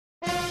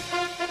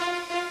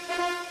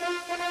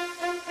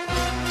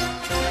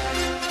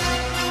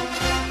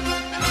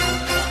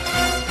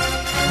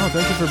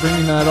for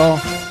bringing that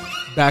all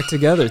back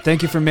together.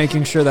 Thank you for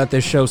making sure that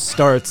this show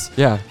starts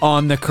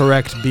on the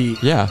correct beat.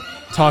 Yeah.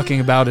 Talking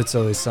about It's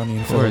Always Sunny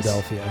in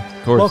Philadelphia.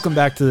 Of course. Welcome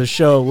back to the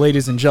show,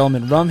 ladies and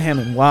gentlemen. Rum, Ham,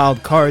 and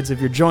Wild Cards.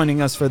 If you're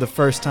joining us for the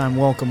first time,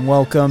 welcome,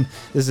 welcome.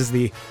 This is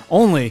the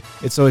only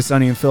It's Always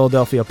Sunny in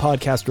Philadelphia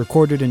podcast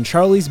recorded in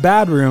Charlie's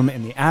Badroom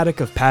in the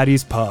attic of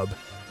Patty's Pub.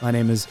 My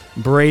name is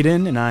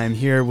Braden, and I am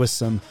here with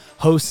some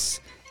hosts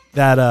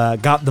that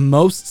got the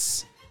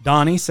mosts.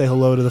 Donnie, say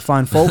hello to the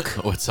fine folk.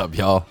 What's up,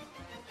 y'all?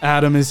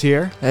 Adam is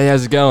here. Hey,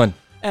 how's it going?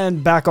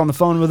 And back on the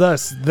phone with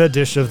us, the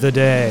dish of the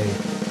day.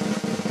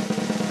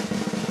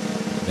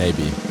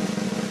 Maybe.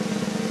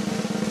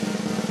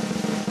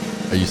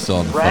 Are you still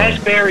on the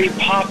Raspberry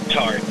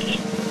Pop-Tarts.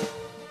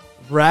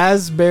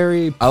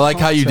 Raspberry phone? I like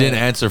how you Pop-Tart.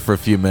 didn't answer for a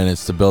few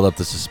minutes to build up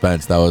the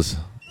suspense. That was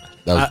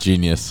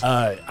genius.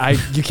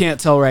 You can't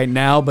tell right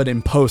now, but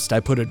in post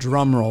I put a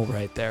drum roll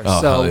right there.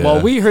 Oh, So yeah. while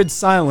we heard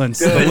silence,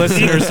 the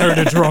listeners heard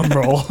a drum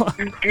roll.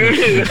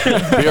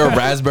 You're a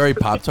raspberry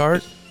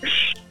Pop-Tart?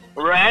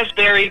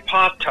 Raspberry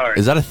Pop-Tarts.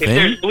 Is that a If thing?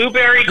 there's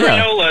blueberry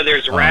granola,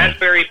 there's Oh.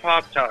 raspberry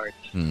Pop-Tarts.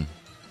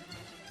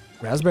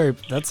 Raspberry,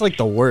 that's like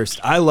the worst.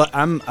 I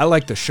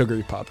like the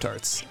sugary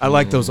Pop-Tarts. I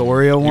like those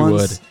Oreo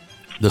ones.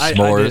 The I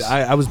s'mores. did.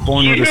 I was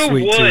born with a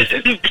sweet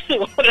tooth.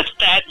 What does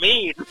that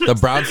mean? The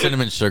brown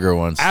cinnamon sugar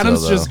ones.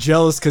 Adam's still, just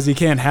jealous because he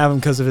can't have them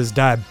because of his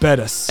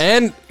diabetes.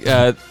 And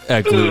gluten.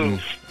 I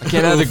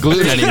can't have the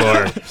gluten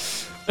anymore.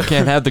 I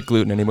can't have the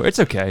gluten anymore. It's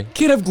okay.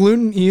 Can't have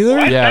gluten either?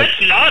 What? Yeah.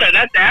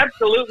 That's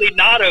absolutely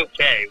not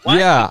okay. What?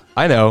 Yeah,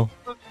 I know.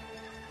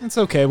 It's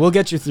okay. We'll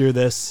get you through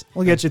this.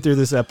 We'll get you through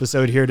this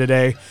episode here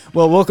today.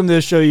 Well, welcome to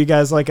the show, you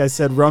guys. Like I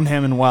said, Rum,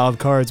 Ham, and Wild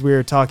Cards. We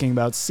are talking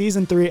about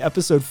Season 3,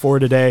 Episode 4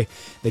 today.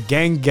 The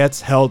gang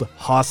gets held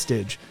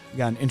hostage. We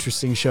got an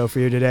interesting show for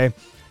you today.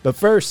 But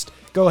first,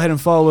 go ahead and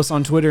follow us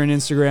on Twitter and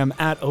Instagram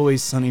at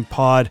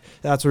AlwaysSunnyPod.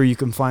 That's where you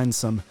can find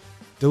some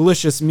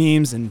delicious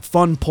memes and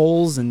fun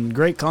polls and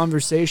great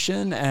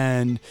conversation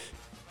and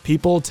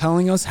people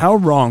telling us how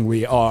wrong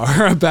we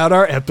are about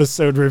our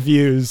episode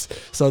reviews.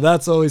 So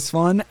that's always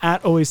fun.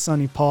 At Always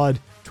Sunny Pod,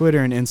 Twitter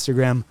and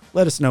Instagram.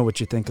 Let us know what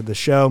you think of the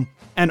show.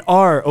 And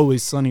our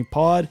Always Sunny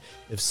Pod,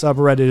 if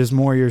subreddit is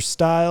more your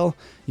style,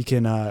 you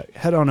can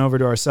head on over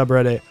to our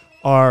subreddit,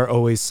 our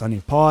Always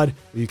Sunny Pod,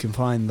 where you can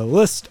find the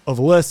list of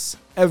lists,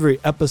 every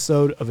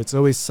episode of It's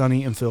Always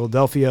Sunny in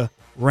Philadelphia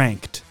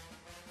ranked,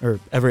 or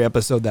every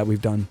episode that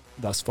we've done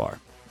thus far.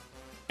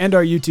 And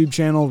our YouTube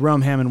channel,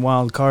 Rum, Ham, and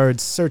Wild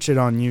Cards. Search it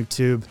on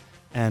YouTube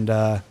and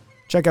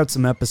check out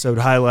some episode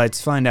highlights.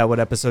 Find out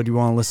what episode you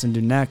want to listen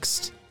to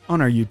next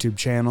on our YouTube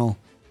channel.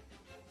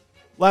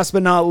 Last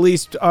but not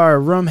least, our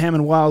Rum, Ham,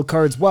 and Wild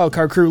Cards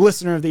Wildcard Crew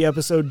listener of the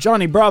episode,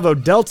 Johnny Bravo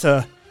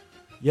Delta.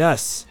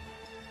 Yes.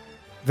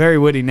 Very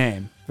witty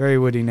name. Very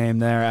witty name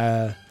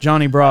there.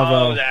 Johnny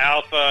Bravo. Oh, the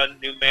alpha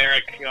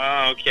numeric.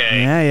 Oh,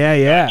 okay.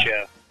 Yeah.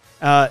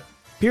 Gotcha.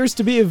 Appears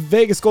to be a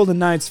Vegas Golden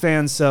Knights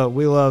fan, so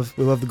we love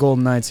the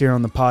Golden Knights here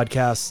on the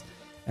podcast.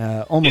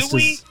 Almost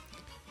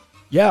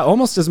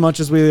as much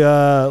as we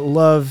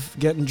love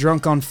getting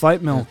drunk on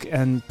fight milk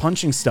and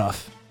punching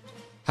stuff.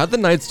 How'd the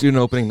Knights do an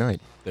opening night?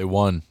 They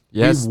won.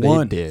 Yes, We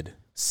won. they did.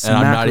 And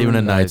I'm not even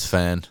a Nice. Knights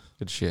fan.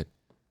 Good shit.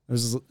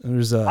 There's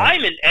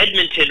I'm an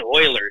Edmonton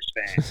Oilers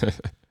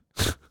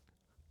fan.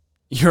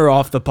 You're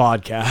off the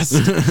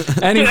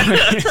podcast.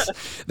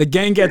 Anyways, the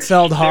gang gets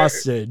held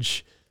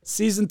hostage.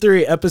 Season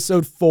 3,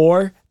 Episode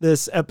 4.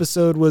 This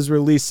episode was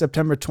released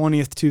September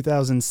 20th,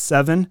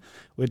 2007,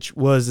 which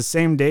was the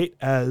same date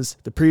as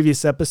the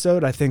previous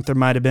episode. I think there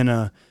might have been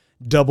a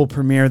double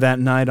premiere that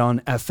night on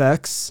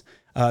FX.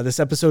 This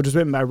episode was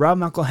written by Rob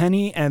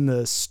McElhenney, and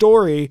the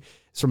story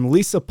is from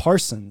Lisa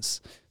Parsons.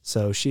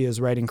 So she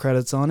is writing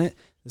credits on it.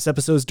 This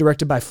episode is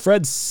directed by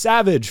Fred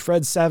Savage.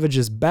 Fred Savage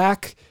is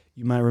back.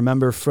 You might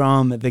remember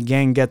from The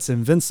Gang Gets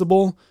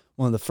Invincible,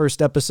 one of the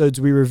first episodes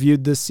we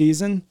reviewed this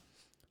season.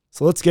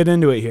 So let's get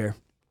into it here.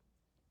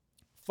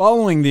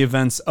 Following the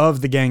events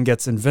of The Gang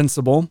Gets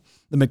Invincible,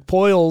 the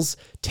McPoyles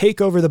take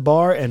over the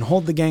bar and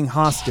hold the gang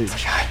hostage.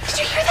 Did you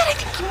hear that? I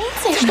think he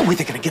means There's it. no way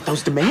they're gonna get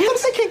those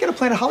demands. They can't get a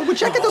Planet Hollywood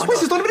jacket. Those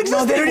places don't even exist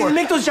No, they don't anymore. even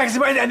make those jackets,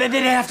 and then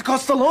they have to call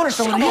Stallone or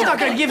someone. He's not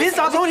going to give his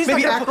opinion. He's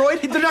Maybe not gonna,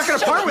 Aykroyd? They're not going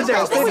to part with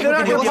theirs. They're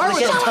not going to part with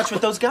get in theirs. touch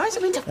with those guys.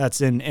 I mean,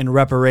 That's in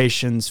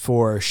reparations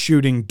for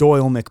shooting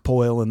Doyle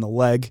McPoyle in the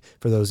leg,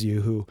 for those of you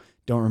who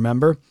don't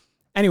remember.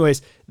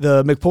 Anyways,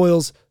 the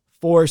McPoyles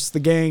force the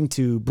gang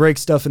to break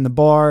stuff in the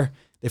bar.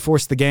 They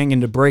force the gang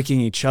into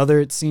breaking each other,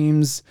 it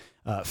seems.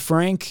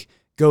 Frank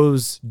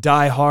goes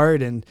die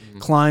hard and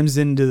climbs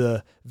into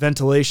the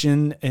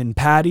ventilation in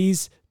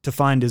Patty's to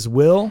find his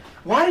will.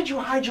 why did you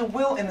hide your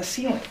will in the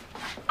ceiling?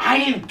 I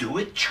didn't do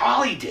it.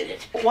 Charlie did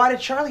it. Why did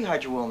Charlie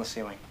hide your will in the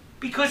ceiling?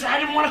 Because I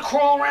didn't want to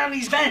crawl around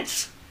these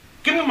vents.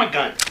 Give me my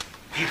gun.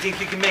 Do you think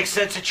you can make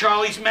sense of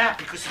Charlie's map?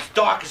 Because it's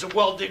dark as a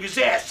well-digger's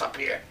ass up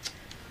here.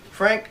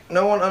 Frank,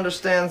 no one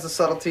understands the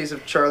subtleties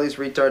of Charlie's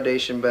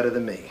retardation better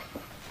than me.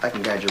 I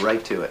can guide you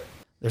right to it.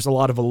 There's a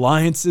lot of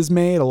alliances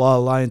made, a lot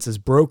of alliances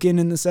broken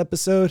in this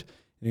episode.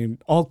 And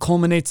it all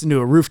culminates into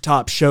a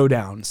rooftop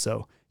showdown.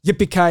 So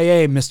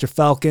Yippee-ki-yay, Mr.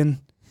 Falcon.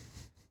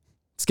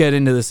 Let's get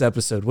into this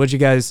episode. What'd you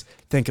guys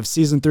think of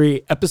season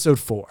 3, episode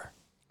 4?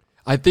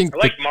 I think I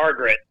like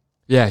Margaret.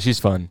 yeah, she's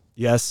fun.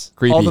 Yes,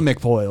 Creepy. all the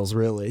McPoyles,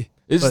 really,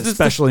 Is but this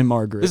especially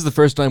Margaret. This is the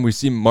first time we've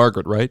seen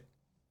Margaret, right?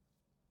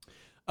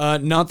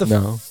 Not the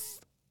No.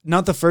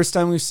 not the first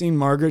time we've seen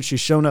Margaret. She's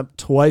shown up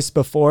twice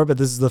before, but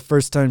this is the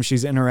first time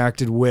she's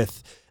interacted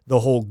with the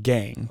whole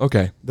gang.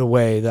 Okay. The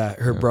way that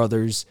her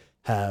brothers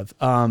have.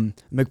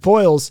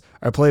 McPoyles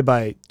are played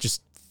by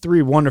just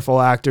 3 wonderful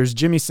actors.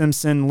 Jimmy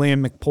Simpson,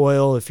 Liam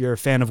McPoyle. If you're a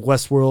fan of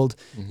Westworld,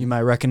 you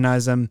might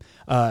recognize him.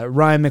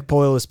 Ryan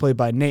McPoyle is played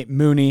by Nate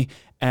Mooney.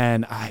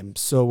 And I'm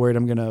so worried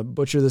I'm going to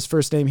butcher this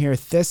first name here.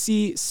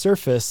 Thessie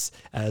Surface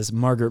as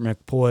Margaret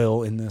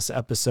McPoyle in this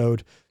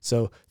episode.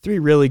 So 3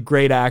 really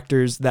great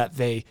actors that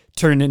they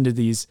turn into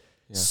these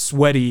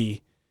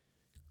sweaty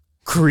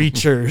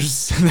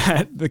creatures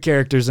that the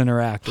characters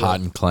interact with. Hot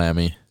and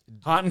clammy.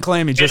 Hot and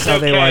clammy, just It's how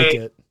they okay. like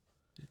it.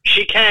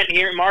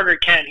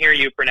 Margaret can't hear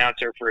you pronounce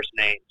her first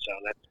name, so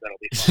that'll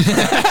be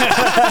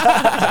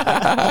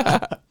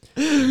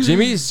fun.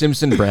 Jimmy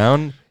Simpson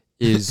Brown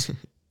is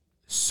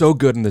so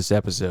good in this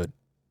episode.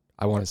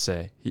 I want to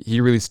say he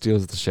really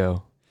steals the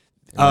show.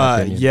 in my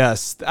opinion.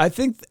 Yes. I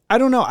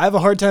don't know. I have a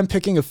hard time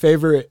picking a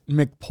favorite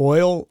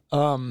McPoyle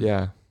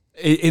Yeah.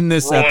 in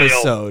this Royal.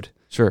 episode.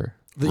 Sure.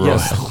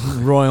 Yes,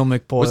 Royal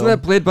McPoyle. Wasn't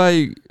that played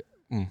by?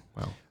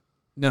 Well,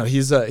 No,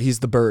 he's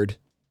the bird.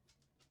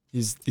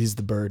 He's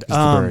the bird. He's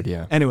the bird,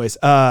 yeah. Anyways,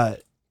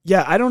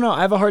 yeah, I don't know.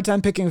 I have a hard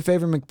time picking a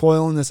favorite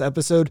McPoyle in this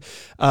episode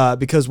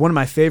because one of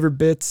my favorite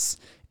bits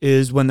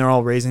is when they're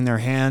all raising their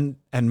hand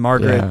and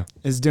Margaret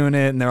is doing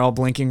it and they're all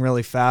blinking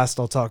really fast.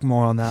 I'll talk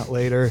more on that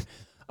later.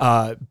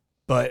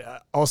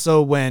 But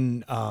also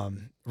when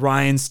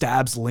Ryan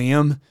stabs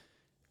Liam.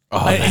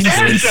 Oh,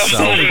 that's so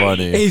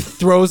funny. He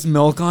throws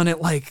milk on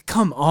it. Like,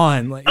 come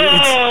on! Like,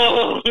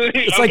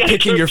 it's like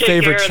picking your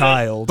favorite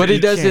child. but he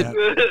You does can't.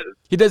 it.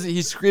 He does it.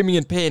 He's screaming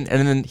in pain,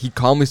 and then he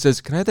calmly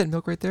says, "Can I have that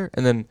milk right there?"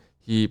 And then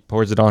he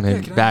pours it on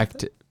him back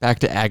to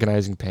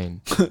agonizing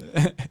pain.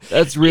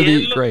 That's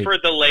really Skim great. for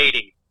the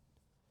lady.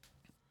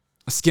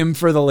 Skim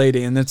for the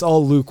lady, and it's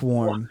all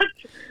lukewarm.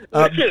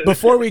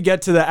 Before we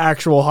get to the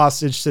actual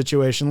hostage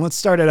situation, let's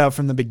start it out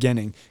from the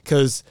beginning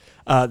because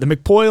the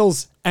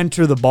McPoyles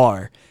enter the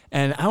bar.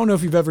 And I don't know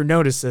if you've ever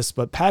noticed this,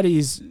 but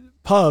Patty's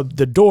pub,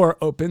 the door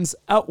opens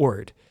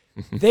outward.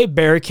 They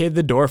barricade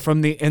the door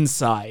from the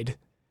inside,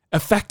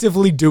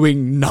 effectively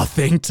doing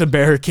nothing to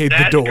barricade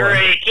That's the door.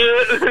 great.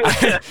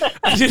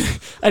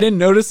 I didn't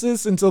notice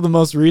this until the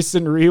most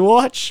recent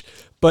rewatch,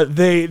 but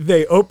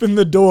they open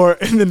the door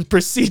and then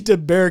proceed to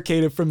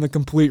barricade it from the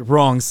complete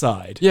wrong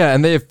side. Yeah,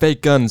 and they have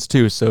fake guns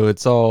too, so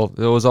it's all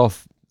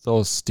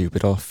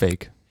stupid, all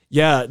fake.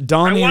 Yeah, I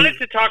Donnie. wanted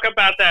to talk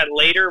about that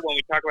later when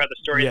we talk about the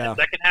story in Yeah. the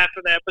second half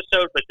of the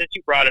episode, but since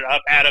you brought it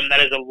up, Adam, that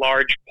is a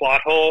large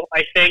plot hole,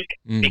 I think,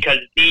 because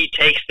Dee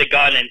takes the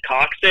gun and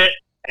cocks it,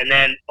 and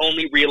then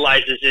only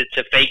realizes it's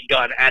a fake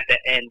gun at the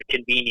end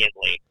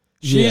conveniently.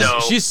 She's So,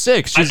 she's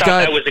sick. I She's thought got.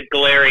 that was a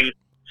glaring...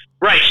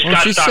 Right,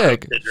 She's Stockholm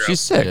sick. syndrome. She's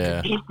sick.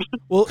 Yeah.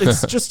 Well,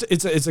 it's just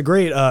it's a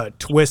great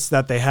twist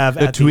that they have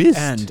at twist. the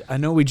end. I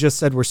know we just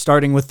said we're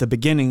starting with the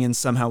beginning, and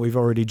somehow we've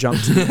already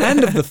jumped to the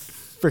end of the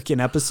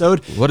freaking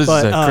episode. What is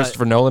but, this, a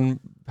Christopher Nolan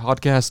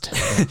podcast?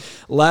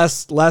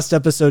 Last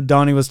episode,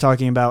 Donnie was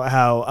talking about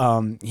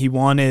how he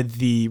wanted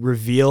the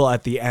reveal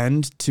at the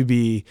end to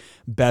be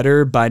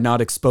better by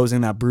not exposing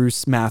that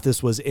Bruce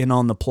Mathis was in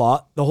on the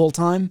plot the whole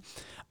time.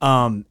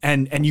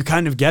 And you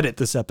kind of get it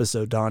this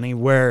episode, Donnie,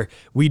 where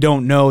we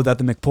don't know that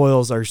the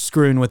McPoyles are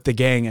screwing with the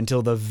gang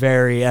until the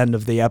very end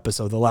of the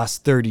episode, the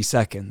last 30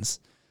 seconds.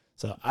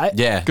 So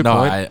Yeah, Good no,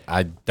 point.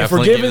 I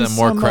definitely give giving them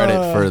more some,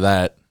 credit for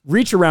that.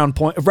 wraparound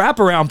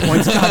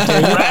points. God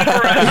dang it.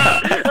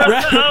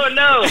 Oh,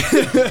 no!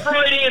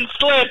 Freudian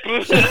slip!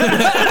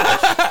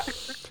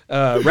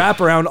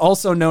 Wraparound,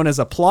 also known as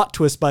a plot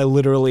twist by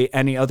literally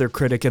any other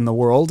critic in the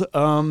world.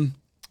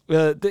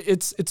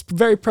 It's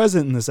very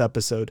present in this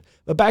episode.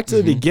 But back to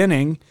the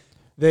beginning,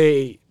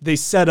 they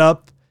set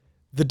up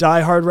the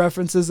Die Hard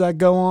references that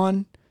go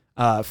on.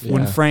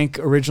 When Frank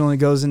originally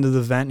goes into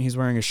the vent, he's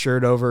wearing a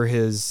shirt over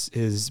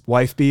his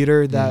wife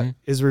beater that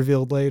is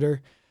revealed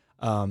later.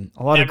 A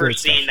lot of Never great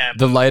seen stuff. that.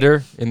 The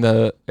lighter in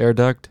the air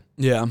duct.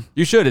 Yeah.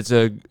 You should. It's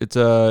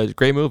a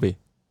great movie.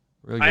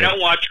 Really I good. don't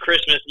watch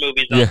Christmas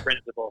movies on Yeah.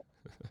 principle.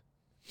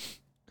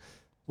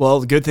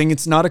 Well, good thing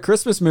it's not a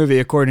Christmas movie,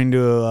 according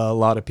to a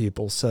lot of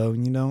people. So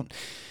you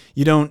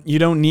don't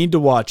need to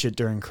watch it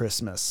during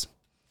Christmas.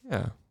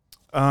 Yeah.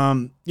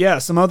 Yeah,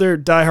 some other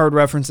Die Hard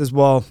references.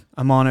 Well,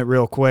 I'm on it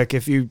real quick.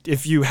 If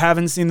you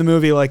haven't seen the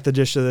movie, like the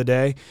dish of the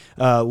day,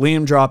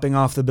 Liam dropping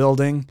off the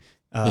building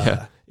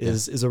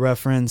is a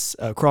reference.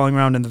 Crawling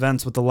around in the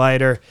vents with the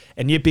lighter,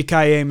 and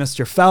Yippee-ki-yay,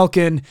 Mr.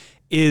 Falcon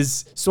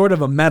is sort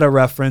of a meta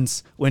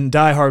reference. When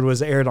Die Hard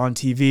was aired on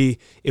TV,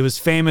 it was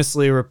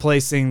famously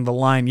replacing the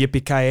line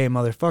 "Yippee-ki-yay,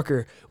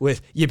 motherfucker"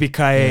 with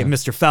 "Yippee-ki-yay,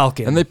 Mr.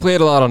 Falcon." And they play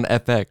it a lot on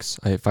FX,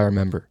 if I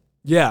remember.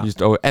 yeah.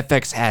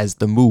 FX has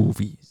the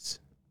movies.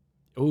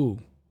 Ooh,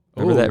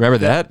 Remember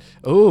that?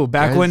 Oh,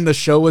 back Guys? when the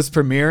show was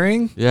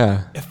premiering?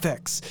 Yeah.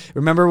 FX.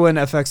 Remember when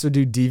FX would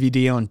do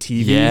DVD on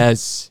TV?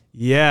 Yes.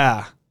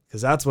 Yeah,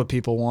 because that's what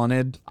people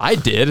wanted. I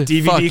did. Fuck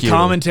DVD you.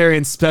 commentary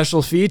and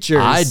special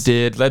features. I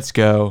did. Let's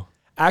go.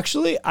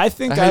 Actually, I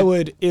think I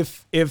would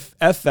if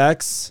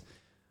FX.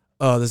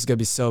 Oh, this is gonna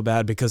be so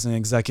bad because an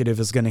executive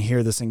is gonna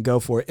hear this and go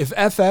for it. If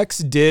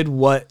FX did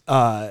what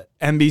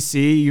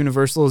NBC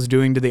Universal is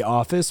doing to The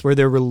Office, where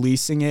they're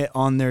releasing it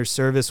on their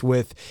service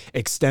with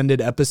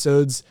extended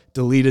episodes,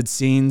 deleted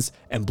scenes,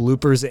 and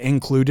bloopers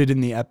included in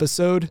the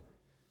episode,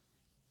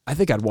 I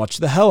think I'd watch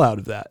the hell out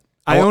of that.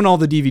 I own all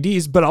the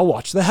DVDs, but I'll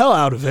watch the hell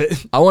out of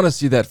it. I want to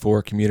see that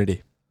for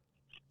Community.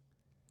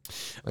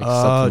 Like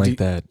something like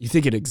that. You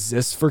think it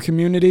exists for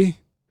Community?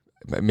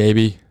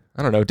 Maybe.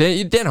 I don't know.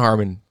 Dan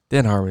Harmon.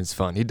 Dan Harmon's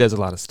fun. He does a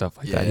lot of stuff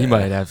like that. He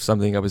might have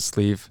something up his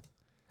sleeve.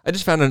 I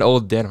just found an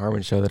old Dan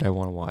Harmon show that I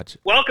want to watch.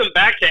 Welcome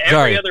back to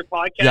every other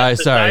podcast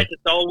besides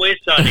It's Always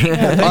Sunny.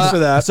 Thanks for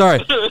that. Sorry.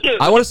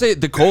 I want to say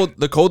the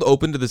cold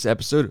open to this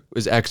episode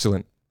was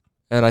excellent.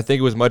 And I think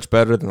it was much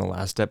better than the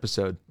last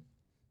episode.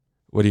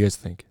 What do you guys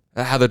think?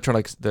 How they're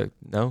trying to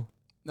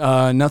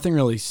Nothing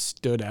really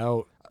stood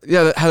out.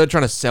 Yeah, how they're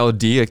trying to sell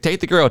D. Like, take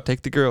the girl.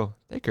 Take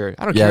her.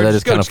 I don't care. Yeah, that is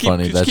Just go. kind of Just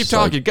funny. Just keep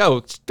talking.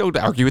 Go. Don't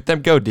argue with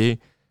them. Go, D.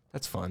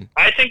 That's fun.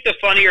 I think the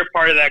funnier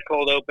part of that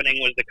cold opening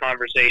was the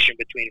conversation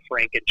between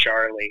Frank and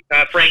Charlie.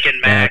 Frank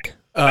and Mac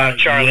about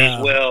Charlie's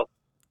will.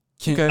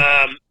 Okay.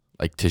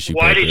 Like tissue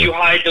Why paper. did you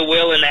hide the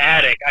will in the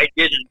attic? I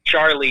didn't.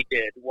 Charlie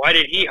did. Why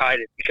did he hide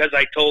it? Because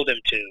I told him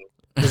to.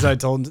 Because I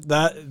told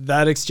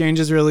that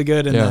exchange is really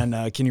good. And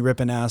then can you rip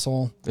an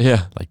asshole?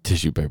 Yeah. Like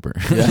tissue paper.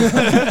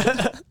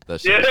 Yeah,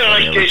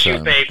 like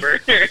tissue paper.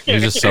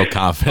 He's just so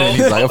confident.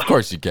 He's like, of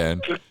course you can.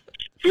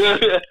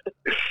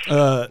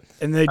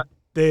 And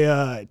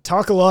they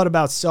talk a lot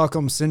about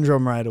Stockholm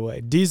Syndrome right away.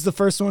 Dee's the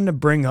first one to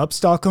bring up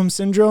Stockholm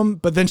Syndrome,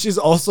 but then she's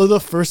also the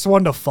first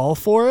one to fall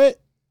for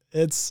it.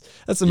 That's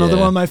another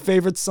one of my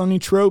favorite Sunny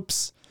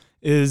tropes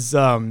is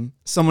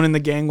someone in the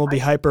gang will be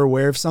hyper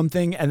aware of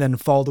something and then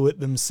fall to it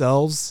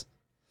themselves.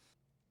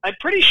 I'm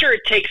pretty sure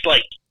it takes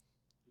like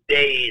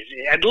days,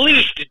 at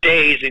least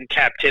days in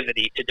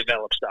captivity to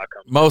develop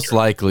Stockholm. Most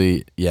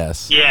likely,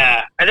 yes.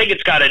 Yeah, I think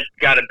it's gotta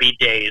be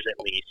days at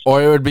least.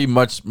 Or it would be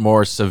much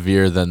more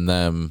severe than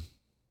them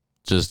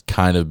just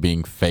kind of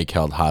being fake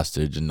held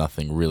hostage and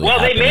nothing really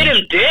happening. They made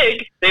him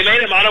dig. They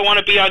made him, you don't want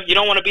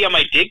to be on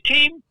my dig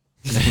team?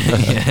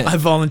 I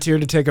volunteered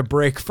to take a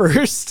break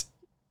first.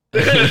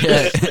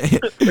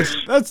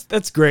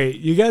 That's great.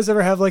 You guys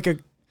ever have a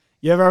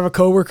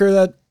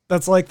coworker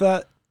that's like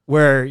that?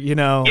 Where,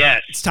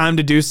 it's time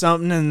to do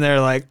something and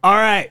they're like, all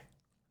right,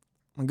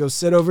 I'm going to go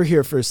sit over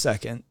here for a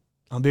second.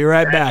 I'll be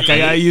right back. I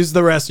got to use the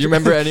restroom. You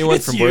remember anyone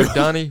from work,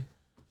 Donnie?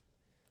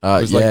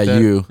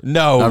 You.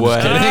 No I'm way.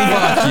 just kidding.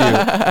 Fuck you.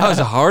 I was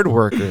a hard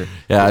worker.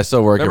 Yeah, I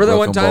still work Remember at that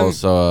Broken one time? Bowl,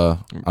 so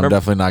I'm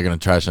definitely not going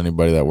to trash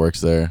anybody that works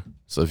there.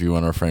 So if you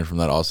want to refrain from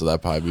that, also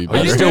that'd probably be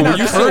better. You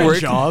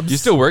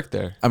still work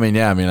there? I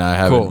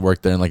haven't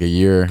worked there in like a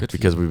year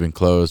because we've been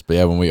closed. But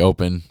yeah, when we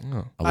open,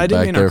 I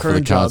didn't mean our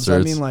current jobs. I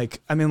mean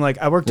like I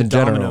worked at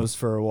Domino's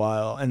for a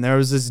while, and there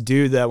was this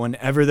dude that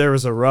whenever there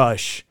was a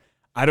rush,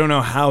 I don't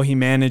know how he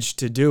managed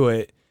to do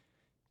it.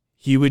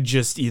 He would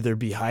just either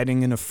be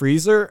hiding in a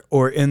freezer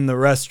or in the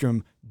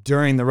restroom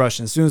during the rush.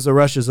 And as soon as the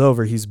rush is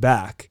over, he's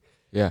back.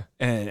 Yeah.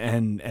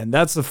 And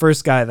that's the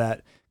first guy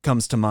that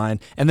comes to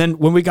mind. And then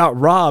when we got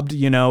robbed,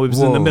 it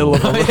was in the middle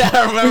of we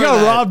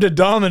got robbed at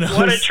Domino's.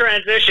 What a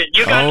transition.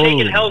 You got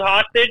taken held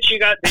hostage? Did you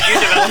develop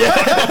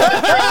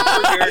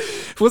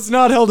was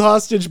not held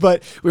hostage,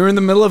 but we were in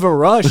the middle of a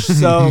rush,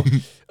 so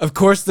of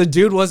course the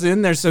dude wasn't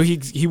in there, so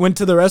he went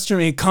to the restroom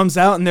and he comes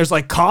out and there's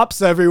like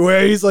cops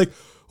everywhere. He's like,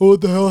 what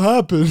the hell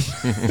happened?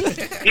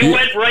 He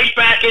went right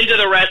back into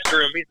the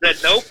restroom. He said,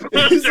 nope.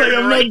 He's like,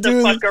 I'm right not doing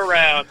the fuck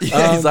around. He's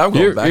like, I'm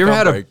going back you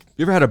on break.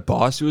 ever had a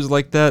boss who was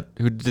like that,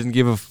 who didn't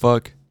give a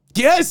fuck?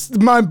 Yes,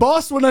 my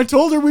boss, when I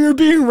told her we were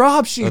being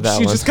robbed, she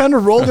just kind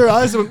of rolled her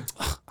eyes and went,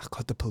 I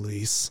called the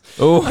police.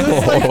 Oh.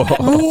 Like,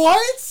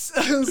 what?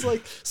 I was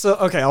like, so,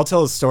 okay, I'll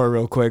tell the story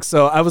real quick.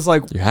 So I was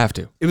like, you have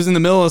to. It was in the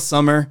middle of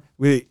summer.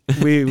 We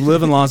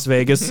live in Las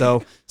Vegas,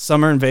 so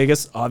summer in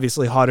Vegas,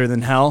 obviously hotter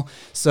than hell.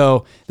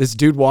 So this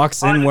dude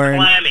walks in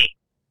wearing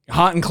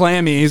hot and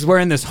clammy. He's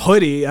wearing this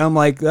hoodie. I'm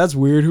like, that's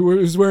weird.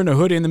 Who's wearing a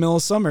hoodie in the middle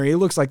of summer? He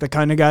looks like the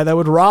kind of guy that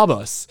would rob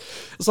us.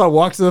 So I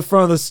walk to the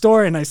front of the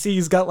store and I see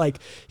he's got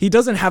he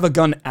doesn't have a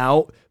gun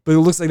out, but it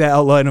looks like the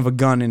outline of a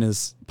gun in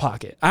his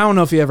pocket. I don't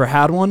know if he ever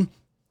had one,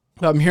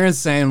 but I'm hearing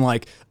saying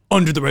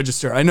under the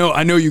register. I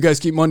know you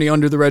guys keep money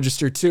under the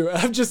register too.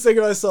 I'm just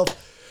thinking to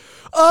myself,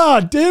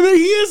 damn it,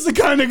 he is the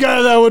kind of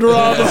guy that would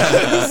rob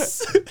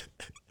us.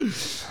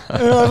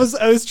 And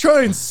I was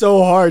trying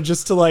so hard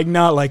just to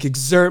not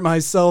exert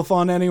myself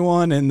on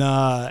anyone,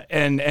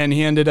 and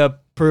he ended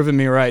up proving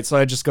me right. So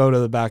I just go to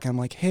the back. I'm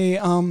like, hey,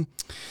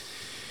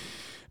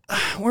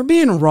 we're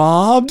being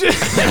robbed.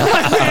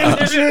 My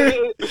manager,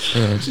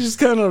 she just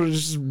kind of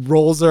just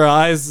rolls her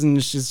eyes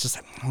and she's just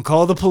like, I'll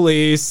call the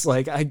police.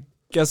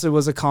 guess it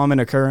was a common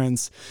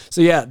occurrence.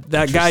 So yeah,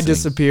 that guy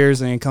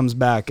disappears and he comes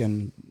back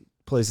and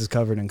place is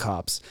covered in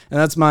cops. And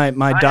that's my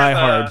Die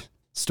Hard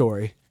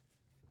story.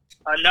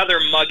 Another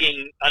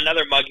mugging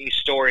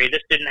story.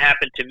 This didn't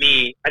happen to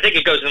me. I think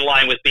it goes in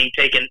line with being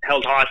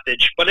held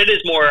hostage, but it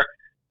is more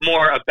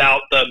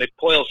about the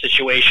McPoyle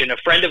situation. A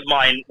friend of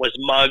mine was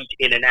mugged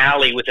in an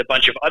alley with a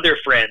bunch of other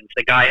friends.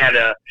 The guy had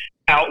a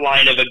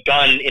outline of a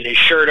gun in his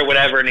shirt or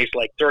whatever, and he's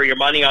like, throw your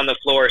money on the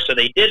floor. So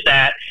they did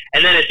that,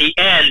 and then at the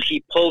end,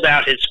 he pulled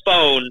out his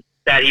phone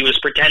that he was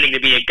pretending to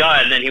be a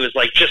gun, and he was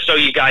like, just so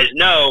you guys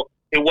know,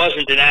 it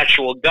wasn't an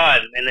actual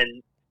gun, and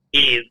then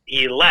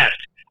he left.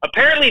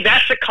 Apparently,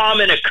 that's a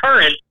common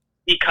occurrence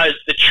because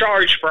the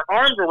charge for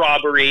armed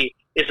robbery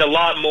is a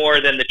lot more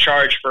than the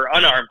charge for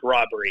unarmed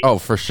robbery. Oh,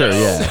 for sure,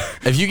 yeah.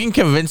 If you can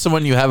convince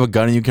someone you have a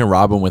gun and you can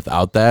rob them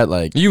without that,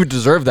 like... You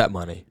deserve that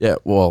money. Yeah,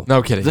 well...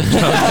 No kidding.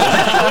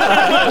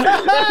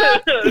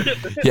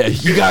 Yeah,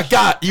 you got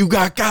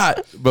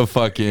got. But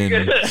fucking...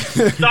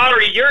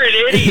 Sorry, you're an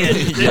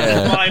idiot. This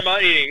is my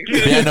money.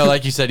 Yeah, no,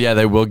 like you said, yeah,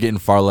 they will get in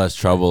far less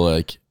trouble,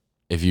 like...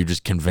 If you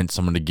just convince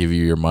someone to give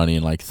you your money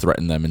and like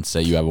threaten them and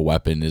say you have a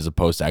weapon as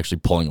opposed to actually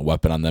pulling a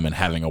weapon on them and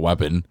having a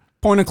weapon.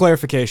 Point of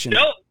clarification.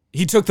 No.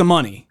 He took the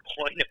money.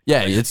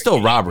 Yeah, it's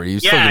still robbery.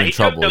 He's still getting in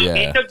trouble.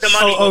 He took the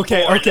money.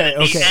 Okay.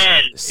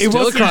 It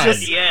wasn't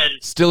just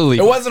still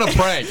illegal. It wasn't a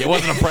prank. It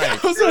wasn't a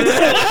prank. It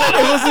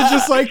wasn't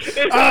just like,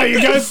 you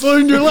guys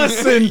learned your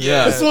lesson.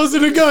 Yeah. This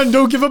wasn't a gun.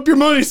 Don't give up your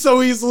money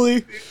so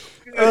easily.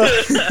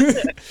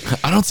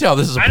 I don't see how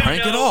this is a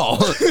prank at all.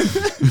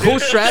 Cool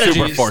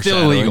strategy is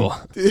still illegal.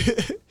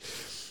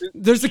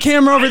 There's a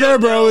camera over there,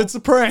 bro. It's a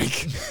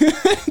prank.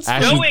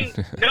 Knowing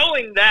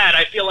that,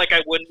 I feel like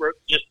I wouldn't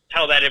just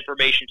tell that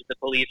information to the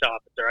police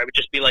officer. I would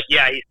just be like,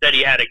 yeah, he said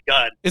he had a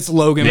gun. It's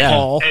Logan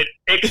Paul. And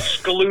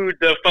exclude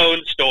the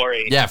phone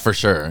story. Yeah, for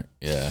sure.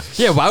 Yeah.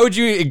 Yeah, why would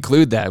you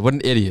include that? What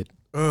an idiot.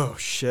 Oh,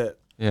 shit.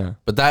 Yeah.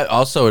 But that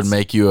also would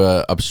make you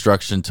a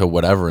obstruction to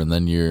whatever, and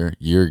then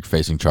you're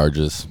facing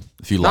charges.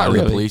 If you lie to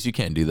the police, you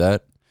can't do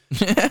that.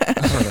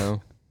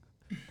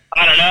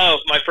 I don't know.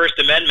 My First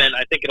Amendment,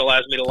 I think it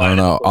allows me to lie. I don't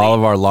know. All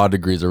of our law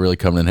degrees are really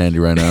coming in handy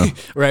right now.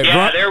 Right.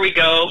 Yeah, there we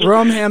go.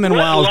 Rumham and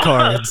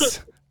Wildcards.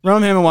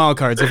 Rumham and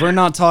Wildcards. If we're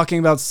not talking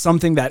about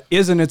something that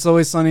isn't It's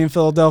Always Sunny in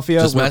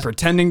Philadelphia, we're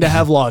pretending to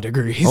have law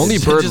degrees. Only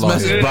bird just law.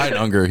 message Brian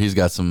Unger. He's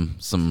got some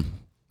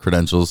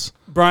credentials.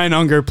 Brian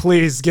Unger,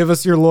 please give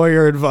us your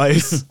lawyer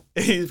advice.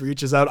 He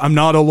reaches out. I'm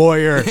not a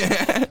lawyer.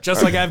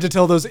 Just like I have to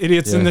tell those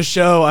idiots in the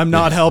show, I'm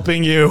not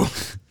helping you.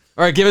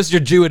 All right, give us your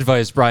Jew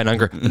advice, Brian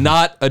Unger.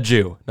 Not a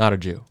Jew. Not a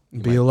Jew.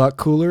 Be a lot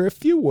cooler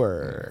if you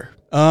were.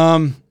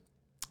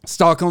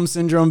 Stockholm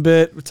Syndrome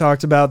bit we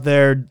talked about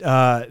there.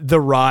 The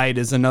Ride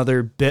is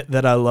another bit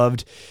that I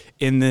loved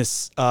in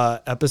this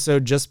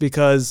episode just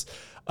because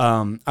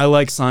I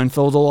like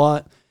Seinfeld a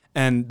lot.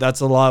 And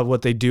that's a lot of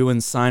what they do in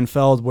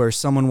Seinfeld, where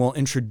someone will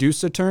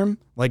introduce a term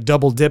like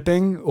double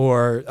dipping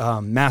or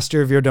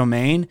master of your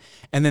domain,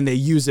 and then they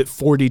use it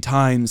 40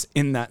 times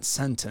in that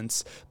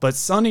sentence. But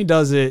Sonny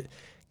does it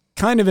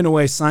kind of in a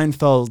way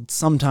Seinfeld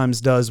sometimes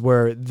does,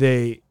 where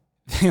they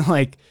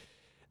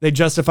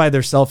justify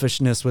their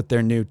selfishness with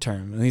their new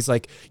term. And he's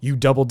like, you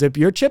double dip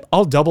your chip,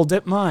 I'll double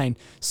dip mine.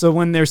 So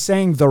when they're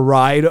saying the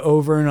ride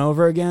over and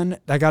over again,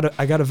 I got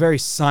a very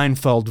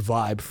Seinfeld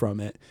vibe from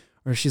it.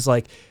 Where she's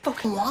like, I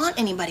don't want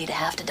anybody to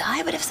have to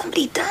die, but if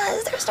somebody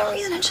does, there's no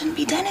reason it shouldn't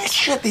be Dennis. It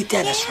should be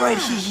Dennis, Yeah. right?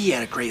 He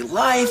had a great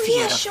life. Oh, He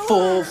yeah, had a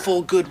sure.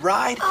 full good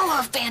ride. Oh,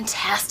 a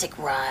fantastic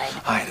ride.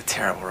 I had a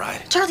terrible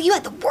ride. Charlie, you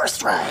had the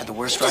worst ride. had the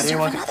worst you ride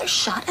deserve anyone- another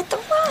shot at the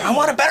ride. I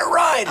want a better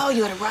ride. Oh,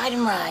 you had a ride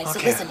and ride. So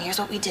Okay. listen, here's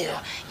what we do.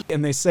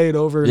 and they say it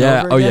over and Yeah.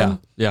 over Oh, again.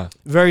 yeah.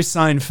 Very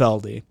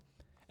Seinfeldy.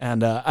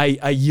 And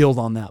I yield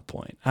on that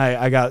point.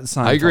 I got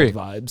Seinfeld agree.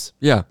 vibes,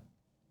 Yeah.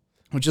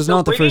 which is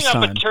not the first Bringing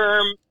time. up a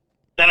term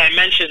that I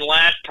mentioned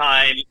last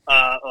time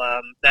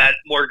that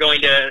we're going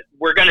to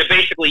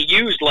basically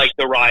use like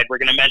the ride. We're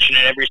going to mention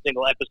it every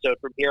single episode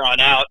from here on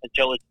out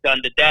until it's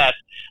done to death.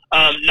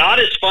 Not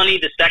as funny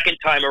the second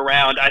time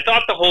around. I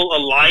thought the whole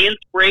alliance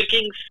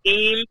breaking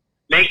scheme,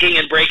 making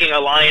and breaking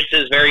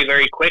alliances very,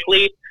 very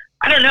quickly,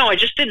 I don't know. I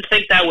just didn't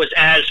think that was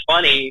as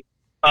funny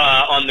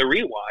on the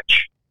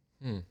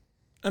rewatch.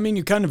 I mean,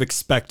 you kind of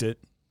expect it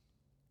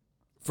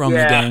from the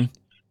Yeah. gang.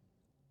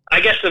 I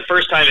guess the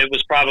first time it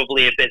was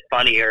probably a bit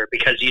funnier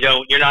because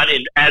you're not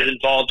as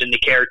involved in the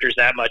characters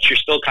that much. You're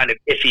still kind of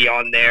iffy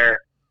on their,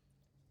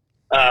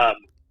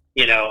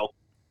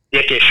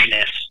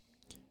 dickishness.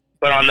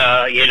 But on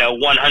the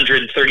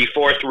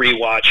 134th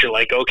rewatch, you're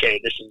like,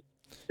 okay, this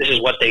is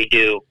what they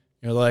do.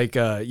 You're like,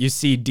 you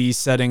see Dee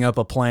setting up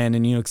a plan,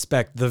 and you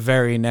expect the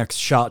very next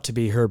shot to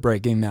be her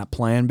breaking that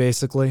plan,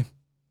 basically,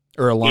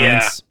 or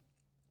alliance.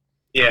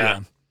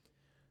 Yeah.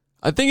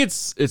 I think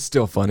it's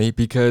still funny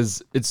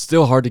because it's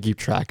still hard to keep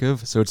track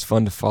of. So it's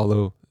fun to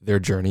follow their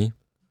journey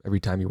every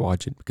time you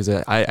watch it because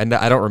I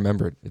don't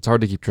remember it. It's hard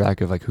to keep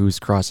track of like who's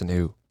crossing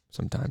who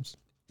sometimes.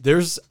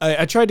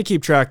 I tried to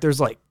keep track. There's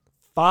like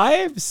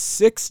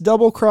 5-6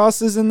 double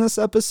crosses in this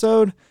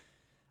episode.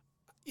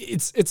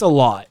 It's a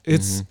lot.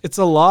 It's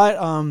a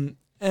lot.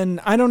 And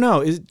I don't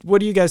know. What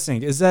do you guys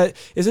think? Is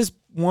this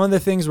one of the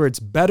things where it's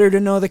better to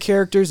know the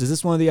characters? Is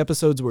this one of the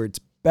episodes where it's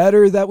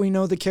better that we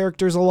know the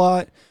characters a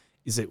lot?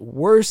 Is it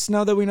worse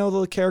now that we know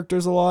the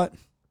characters a lot?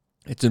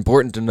 It's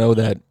important to know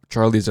that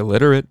Charlie's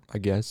illiterate, I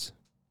guess.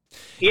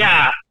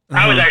 Yeah,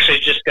 I was actually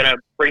just going to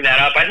bring that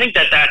up. I think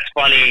that's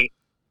funny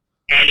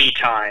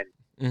anytime.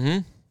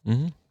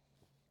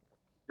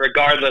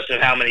 Regardless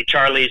of how many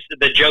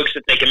the jokes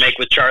that they can make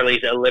with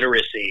Charlie's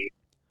illiteracy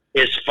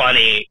is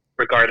funny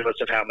regardless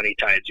of how many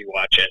times you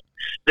watch it.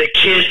 The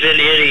kid's an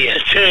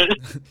idiot.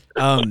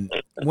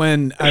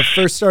 When I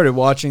first started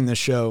watching the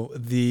show,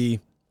 the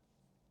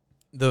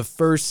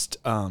first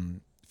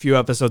few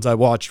episodes I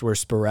watched were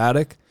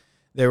sporadic.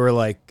 They were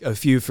like a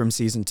few from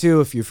season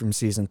 2, a few from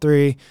season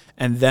 3,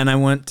 and then I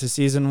went to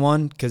season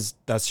 1 because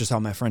that's just how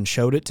my friend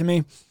showed it to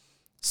me.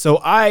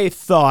 So I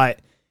thought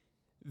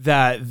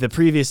that the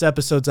previous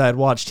episodes I had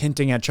watched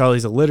hinting at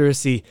Charlie's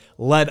illiteracy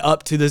led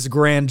up to this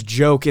grand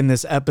joke in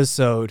this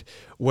episode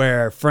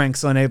where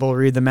Frank's unable to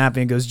read the map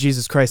and goes,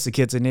 Jesus Christ, the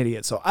kid's an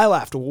idiot. So I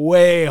laughed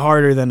way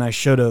harder than I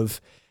should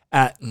have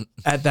at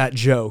that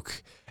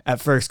joke at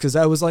first because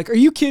I was like, are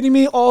you kidding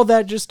me? All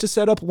that just to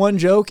set up one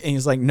joke? And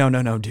he's like, no,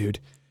 dude.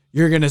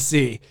 You're going to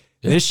see.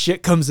 This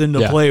shit comes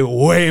into play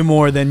way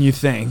more than you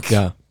think.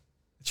 Yeah.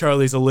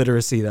 Charlie's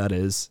illiteracy, that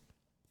is.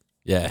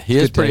 Yeah, he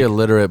is pretty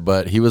illiterate,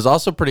 but he was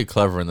also pretty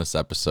clever in this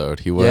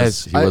episort. He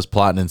was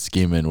plotting and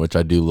scheming, which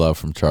I do love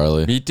from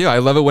Charlie. Me too. I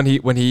love it when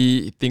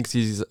he thinks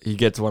he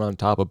gets one on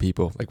top of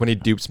people. Like when he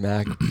dupes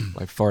Mac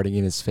by farting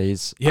in his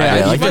face.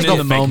 Yeah, like there's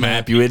no fake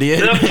map, you idiot.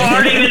 The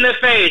farting in the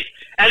face.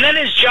 And then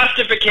his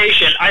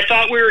justification, I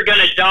thought we were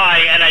going to die,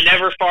 and I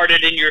never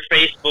farted in your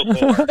face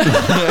before.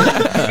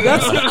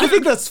 I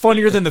think that's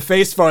funnier than the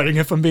face farting,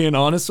 if I'm being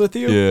honest with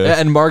you. Yeah.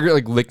 And Margaret,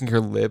 like, licking her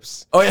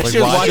lips. Oh, yeah, like, she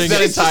was watching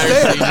that entire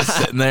scene, just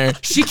sitting there.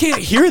 She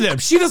can't hear them.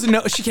 She doesn't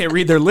know. She can't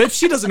read their lips.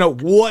 She doesn't know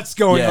what's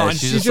going on.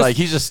 She's just like,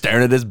 he's just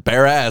staring at his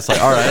bare ass,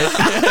 like, all right.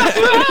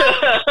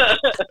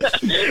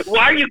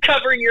 Why are you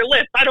covering your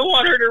lips? I don't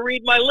want her to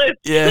read my lips.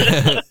 Yeah.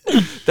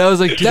 That was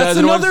like 2001. That's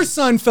another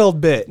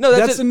Seinfeld bit. No,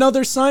 that's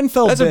another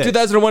Seinfeld bit. That's a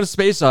 2001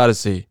 Space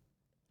Odyssey.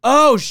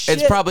 Oh, shit.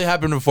 It's probably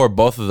happened before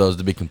both of those,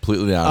 to be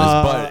completely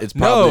honest, but it's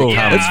probably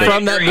it's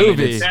from that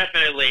movie.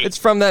 Definitely. It's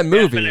from that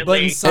movie.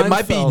 Definitely. It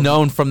might be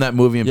known from that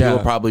movie, and people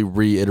probably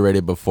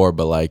reiterated before,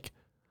 but like,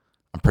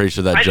 I'm pretty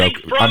sure that joke.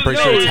 I'm pretty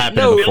sure it's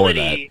happened before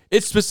that.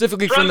 It's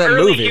specifically from that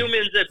early movie.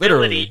 Humans' ability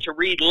Literally. to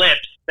read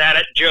lips,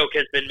 that joke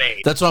has been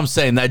made. That's what I'm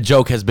saying. That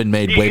joke has been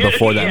made way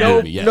before that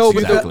movie. Yes,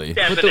 exactly.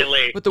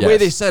 Definitely. But the way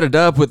they set it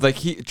up with like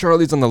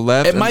Charlie's on the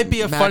left. It might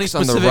be a funny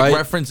specific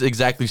reference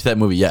exactly to that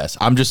movie. Yes,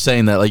 I'm just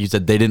saying that, like you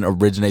said, they didn't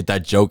originate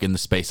that joke in the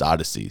Space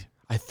Odyssey.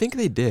 I think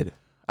they did.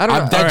 I don't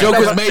know. That joke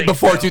was made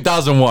before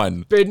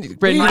 2001. Braden, you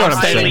know what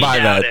I'm saying. By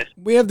that.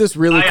 We have this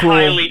really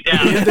cool. We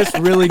have this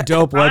really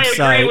dope website.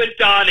 I agree with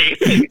Donnie.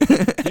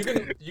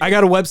 I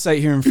got a website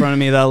here in front of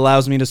me that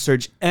allows me to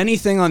search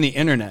anything on the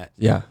internet.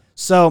 Yeah.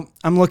 So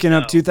I'm looking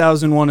up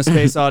 2001: A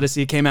Space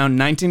Odyssey. Came out in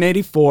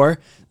 1984.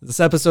 This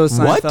episode of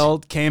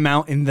Seinfeld came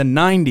out in the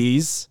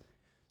 90s.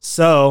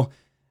 So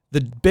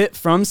the bit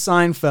from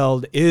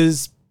Seinfeld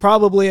is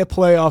probably a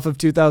play off of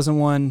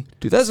 2001.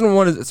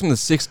 2001 is from the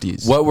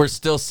 60s. What we're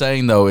still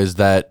saying though is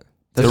that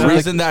the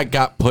reason that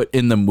got put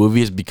in the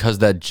movie is because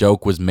that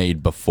joke was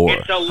made before.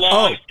 It's a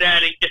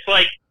long-standing. It's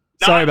like.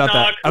 Sorry about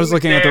that. I was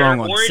looking at the wrong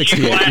one.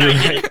 68. I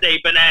didn't say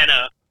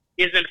banana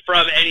isn't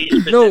from any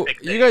specific No, thing.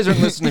 you guys aren't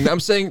listening. I'm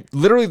saying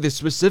literally the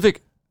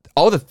specific,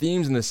 all the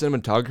themes and the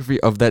cinematography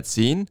of that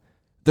scene,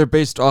 they're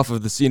based off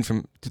of the scene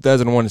from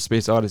 2001: A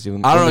Space Odyssey.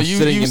 I don't know.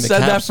 You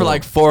said that for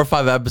like 4 or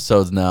 5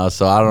 episodes now,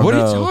 so I don't know. What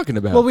are you talking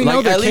about? Well, we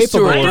know they're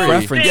capable of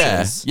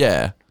references.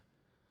 Yeah.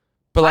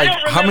 But like, I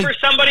don't remember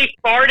somebody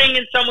farting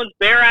in someone's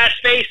bare ass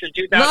face in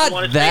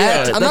 2001. Not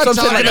that. I'm not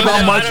talking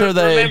about how much are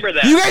they.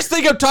 You guys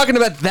think I'm talking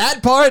about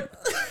that part?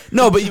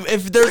 No, but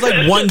if there's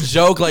like one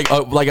joke, like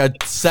a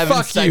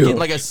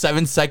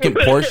 7-second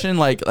portion,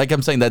 like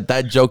I'm saying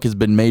that joke has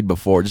been made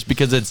before. Just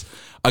because it's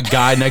a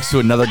guy next to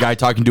another guy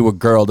talking to a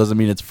girl doesn't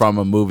mean it's from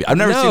a movie. I've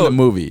never seen the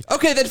movie.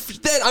 Okay, then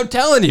I'm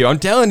telling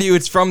you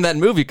it's from that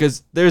movie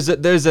because there's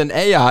an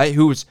AI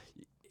who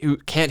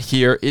can't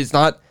hear,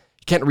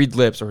 can't read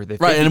lips, or they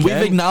think and we've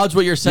acknowledged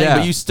what you're saying,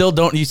 but you still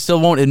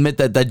won't admit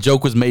that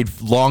joke was made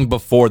long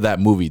before that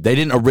movie. They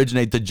didn't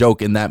originate the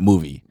joke in that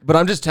movie. But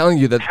I'm just telling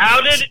you that.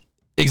 How did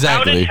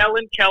Exactly. How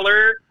did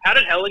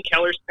Helen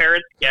Keller's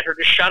parents get her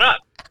to shut up?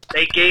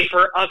 They gave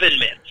her oven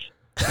mitts.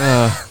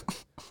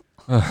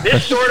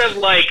 This sort of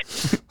like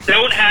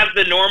don't have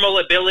the normal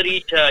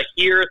ability to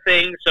hear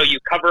things, so you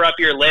cover up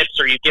your lips,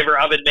 or you give her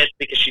oven mitts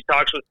because she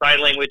talks with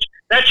sign language.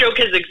 That joke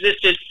has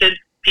existed since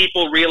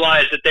people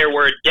realized that there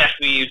were deaf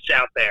mutes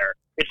out there.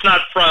 It's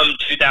not from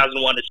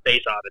 2001: A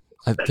Space Odyssey.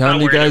 I'm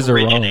telling you guys are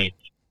wrong.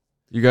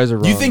 You guys are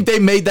wrong. You think they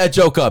made that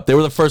joke up? They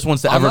were the first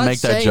ones to ever make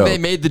that joke. They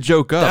made the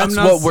joke up.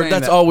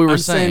 That's all we were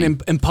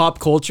saying. In pop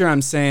culture,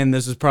 I'm saying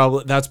that's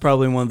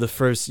probably one of the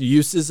first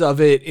uses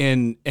of it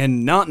in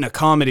not in a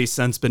comedy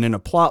sense, but in a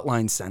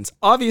plotline sense.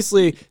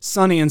 Obviously,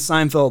 Sonny and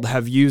Seinfeld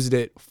have used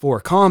it for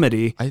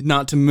comedy,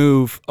 not to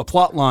move a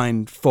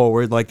plotline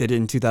forward like they did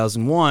in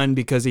 2001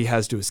 because he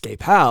has to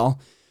escape Hal.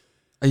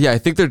 Yeah, I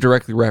think they're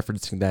directly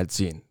referencing that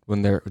scene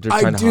when they're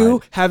trying to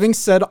hide. Having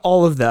said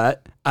all of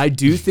that, I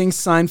do think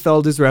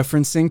Seinfeld is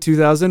referencing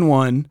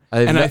 2001,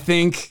 I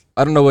think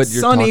I don't know what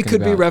you're Sonny talking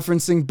could about. be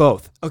referencing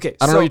both. Okay,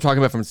 I don't know what you're talking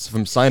about from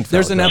Seinfeld.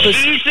 There's an episode.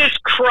 Jesus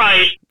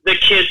Christ, the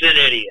kid's an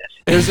idiot.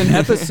 There's an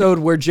episode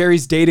where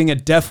Jerry's dating a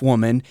deaf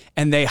woman,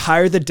 and they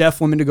hire the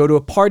deaf woman to go to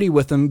a party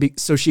with him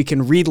so she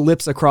can read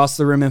lips across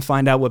the room and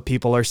find out what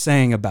people are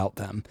saying about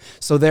them.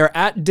 So they're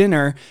at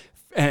dinner,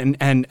 and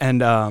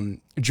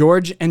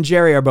George and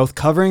Jerry are both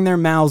covering their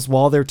mouths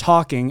while they're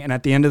talking, and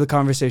at the end of the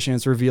conversation,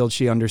 it's revealed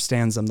she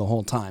understands them the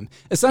whole time.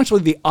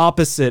 Essentially the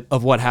opposite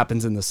of what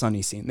happens in the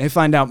Sonny scene. They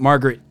find out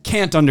Margaret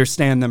can't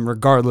understand them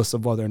regardless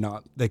of whether or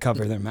not they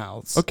cover their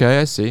mouths. Okay,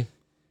 I see.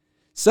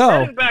 So,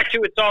 Turning back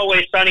to It's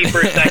Always Sunny for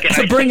a second.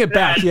 to bring it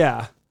back,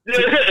 yeah.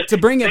 To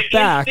bring it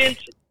back,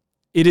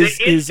 it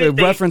is a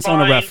reference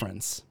on a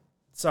reference.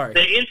 Sorry.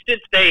 The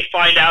instant they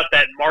find out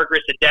that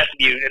Margaret's a deaf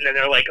mute, and then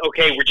they're like,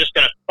 okay, we're just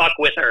going to fuck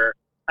with her,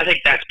 I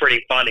think that's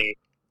pretty funny.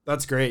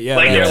 That's great, yeah.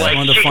 Like, That's they're like,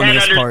 one of the she can't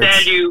funniest understand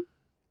parts. you,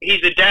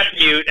 he's a deaf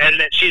mute, and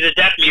then she's a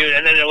deaf mute,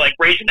 and then they're like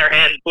raising their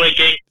hands,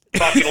 blinking,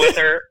 fucking with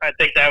her. I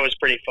think that was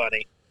pretty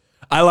funny.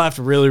 I laughed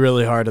really,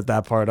 really hard at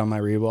that part on my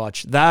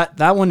rewatch.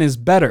 That one is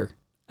better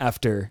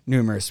after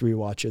numerous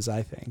rewatches,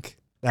 I think.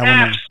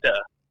 That NAFTA.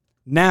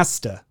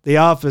 NAFTA, the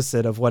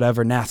opposite of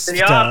whatever NAFTA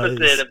The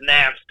opposite is. of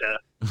NAFTA.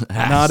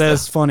 Not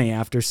as funny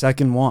after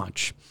second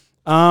watch.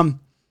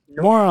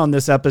 More on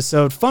this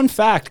episode. Fun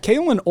fact,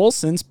 Caitlin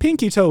Olsen's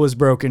pinky toe was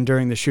broken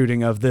during the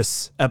shooting of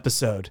this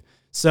episode.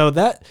 So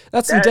that's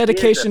some That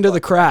dedication is a to the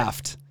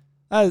craft.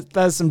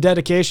 That's some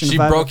dedication. She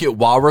broke it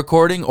while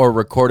recording or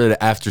recorded it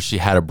after she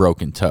had a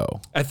broken toe?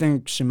 I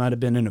think she might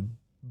have been in a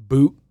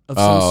boot of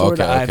some sort.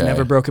 Okay, I've okay.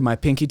 never broken my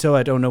pinky toe.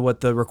 I don't know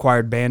what the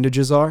required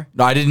bandages are.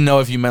 No, I didn't know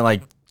if you meant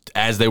like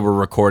as they were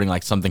recording,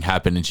 like something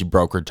happened and she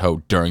broke her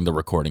toe during the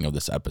recording of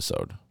this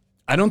episode.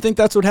 I don't think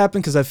that's what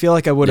happened because I feel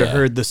like I would have Yeah.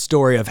 heard the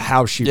story of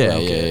how she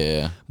broke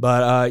it. Yeah.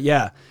 But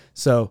yeah,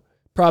 so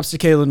props to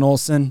Caitlin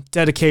Olsen.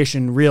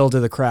 Dedication real to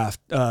the craft.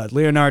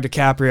 Leonardo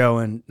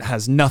DiCaprio and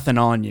has nothing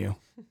on you,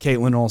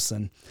 Caitlin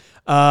Olsen.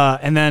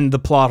 And then the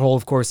plot hole,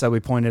 of course, that we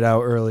pointed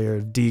out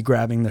earlier, Dee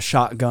grabbing the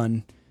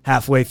shotgun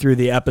halfway through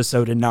the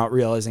episode and not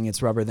realizing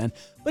it's rubber then.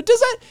 But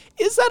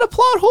is that a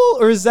plot hole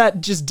or is that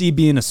just Dee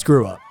being a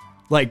screw up?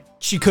 Like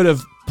she could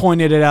have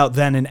pointed it out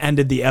then and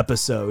ended the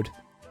episode.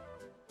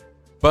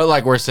 But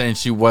like we're saying,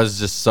 she was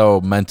just so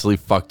mentally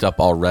fucked up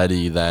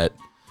already that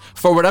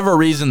for whatever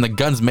reason, the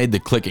guns made the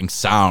clicking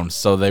sound.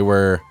 So they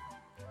were,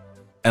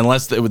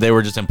 unless they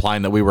were just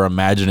implying that we were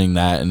imagining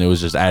that and it was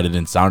just added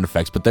in sound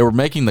effects, but they were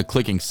making the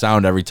clicking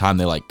sound every time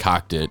they like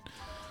cocked it.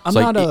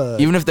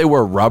 Even if they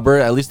were rubber,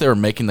 at least they were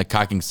making the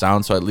cocking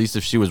sound. So at least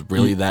if she was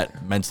really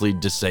that mentally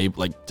disabled,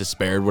 like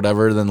despaired,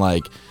 whatever, then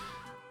like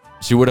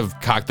she would have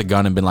cocked the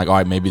gun and been like, all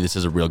right, maybe this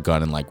is a real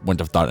gun, and like wouldn't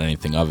have thought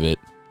anything of it.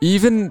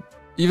 Even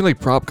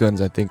like prop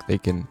guns, I think they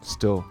can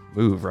still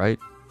move, right?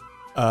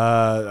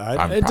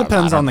 It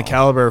depends on the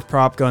caliber of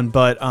prop gun,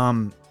 but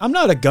I'm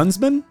not a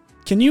gunsman.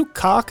 Can you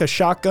cock a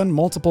shotgun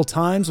multiple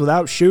times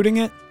without shooting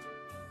it?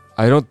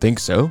 I don't think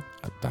so.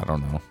 I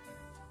don't know.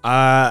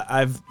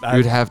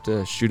 You'd have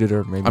to shoot it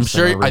or maybe I'm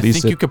sure. I think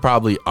it. you could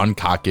probably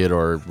uncock it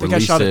or I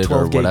release shot a it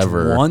 12 or gauge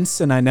whatever. once,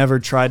 and I never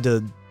tried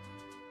to,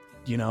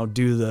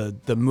 do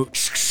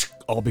the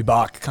I'll be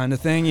back kind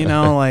of thing,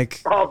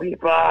 like. I'll be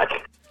back.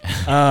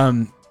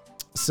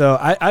 So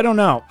I don't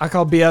know. I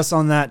call BS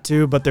on that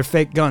too, but they're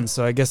fake guns,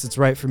 so I guess it's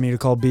right for me to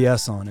call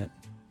BS on it.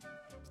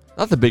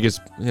 Not the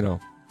biggest,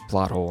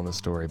 plot hole in the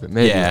story, but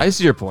maybe. Yeah. I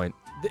see your point.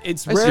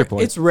 It's I see rare. your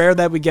point. It's rare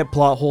that we get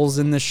plot holes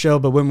in this show,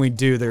 but when we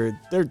do,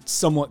 they're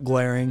somewhat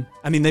glaring.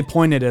 I mean, they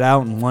pointed it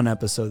out in one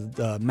episode.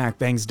 Mac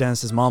bangs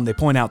Dennis's mom. They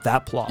point out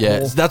that plot Yeah,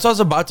 hole. that's what I was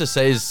about to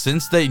say. Is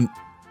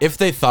if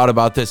they thought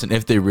about this and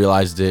if they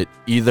realized it,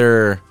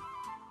 either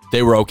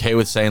they were okay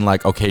with saying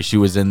like, okay, she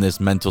was in this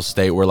mental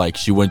state where like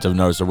she wouldn't have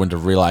noticed or wouldn't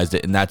have realized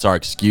it, and that's our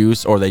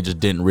excuse, or they just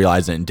didn't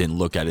realize it and didn't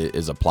look at it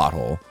as a plot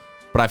hole.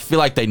 But I feel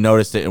like they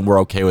noticed it and were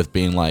okay with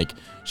being like,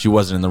 she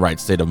wasn't in the right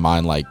state of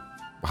mind. Like,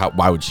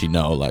 why would she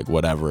know? Like,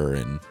 whatever.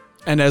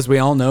 And as we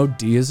all know,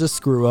 D is a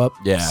screw up.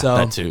 Yeah, so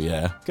that too.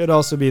 Yeah. could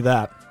also be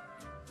that.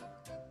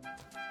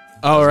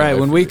 All right,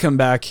 when we come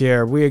back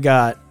here, we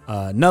got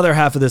another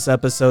half of this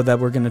episode that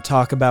we're going to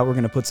talk about. We're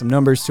going to put some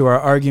numbers to our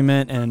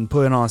argument and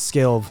put it on a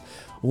scale of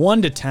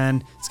 1 to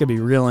 10. It's going to be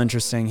real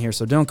interesting here,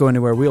 so don't go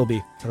anywhere. We'll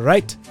be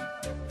right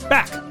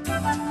back.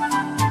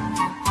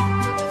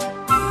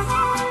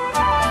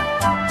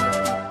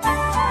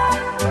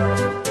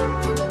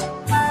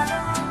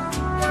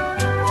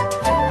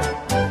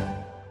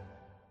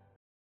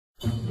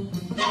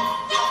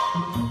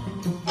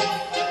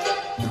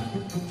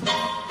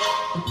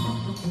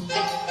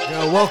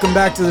 Welcome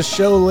back to the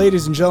show,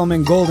 ladies and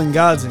gentlemen, golden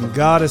gods and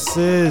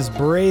goddesses.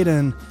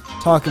 Braden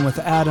talking with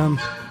Adam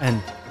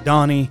and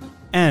Donnie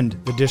and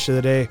the dish of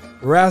the day,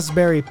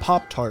 Raspberry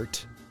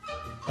Pop-Tart,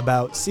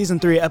 about Season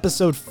 3,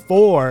 Episode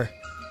 4,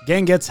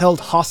 Gang Gets Held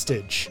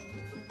Hostage.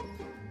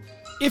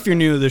 If you're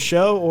new to the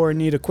show or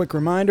need a quick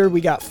reminder,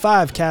 we got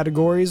 5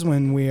 categories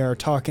when we are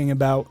talking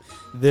about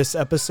this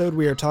episode.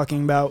 We are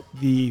talking about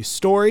the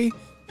story,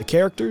 the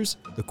characters,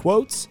 the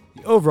quotes,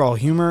 the overall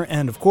humor,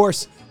 and of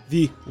course,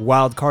 the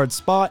wild card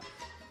spot,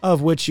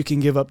 of which you can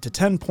give up to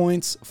 10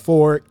 points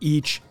for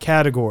each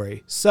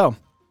category. So,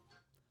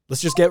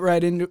 let's just get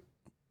right into...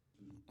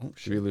 Oh,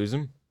 should we lose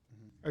him?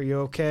 Are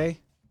you okay?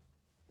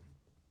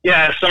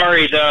 Yeah,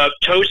 sorry, the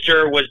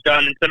toaster was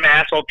done and some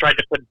asshole tried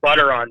to put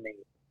butter on me.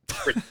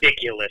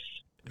 Ridiculous.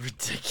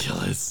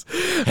 Ridiculous.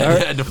 I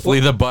had to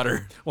flee the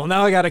butter. Well,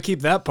 now I got to keep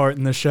that part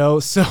in the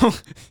show. So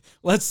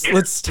let's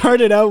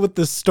start it out with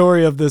the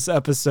story of this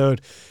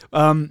episode.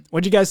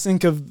 What do you guys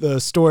think of the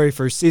story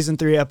for Season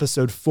 3,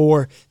 Episode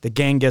 4, The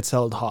Gang Gets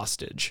Held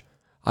Hostage?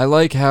 I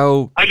like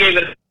how... I gave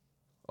it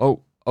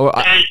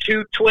and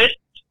 2 twists.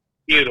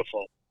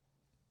 Beautiful.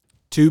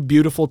 2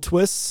 beautiful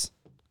twists?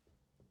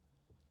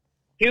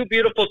 2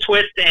 beautiful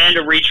twists and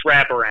a reach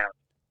wraparound.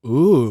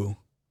 Ooh.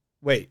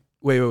 Wait.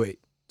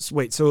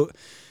 So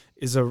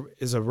is a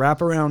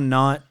wraparound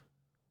not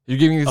You're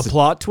giving a this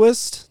plot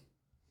twist?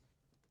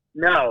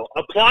 No,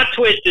 a plot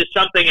twist is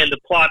something in the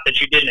plot that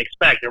you didn't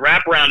expect. A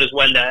wraparound is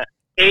when the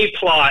A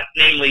plot,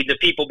 namely the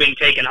people being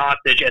taken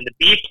hostage, and the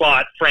B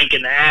plot, Frank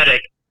in the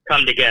attic,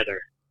 come together.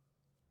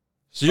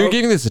 So you're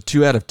giving this a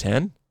 2 out of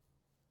 10?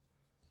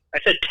 I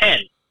said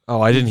 10.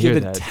 Oh, I didn't hear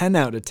Give that. it 10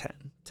 out of 10.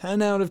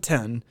 10 out of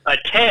 10. A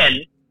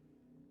 10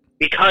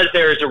 because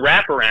there is a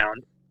wraparound.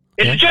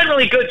 It's Okay. a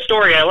generally good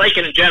story. I like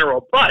it in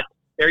general, but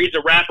there is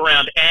a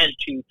wraparound and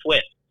 2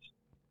 twists.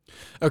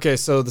 Okay,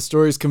 so the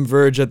stories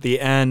converge at the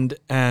end,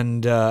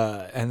 and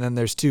then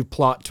there's 2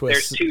 plot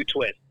twists. There's 2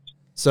 twists.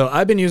 So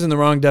I've been using the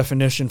wrong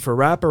definition for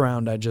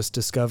wraparound, I just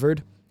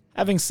discovered.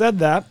 Having said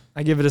that,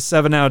 I give it a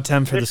 7 out of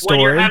 10 for the It's when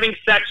story. you're having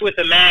sex with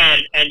a man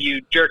and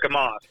you jerk him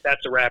off.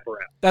 That's a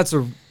wraparound. That's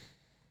a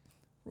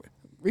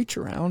reach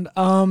around.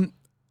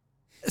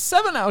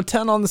 7 out of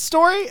 10 on the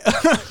story.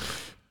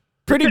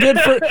 Pretty good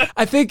for,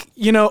 I think,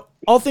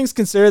 all things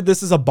considered,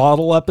 this is a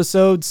bottle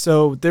episode,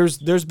 so there's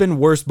been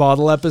worse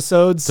bottle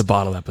episodes. It's a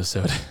bottle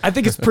episode. I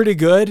think it's pretty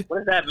good. What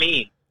does that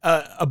mean?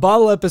 A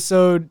bottle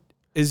episode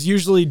is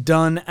usually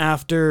done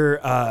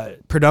after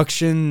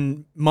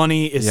production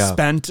money is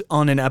spent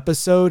on an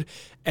episode,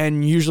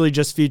 and usually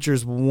just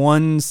features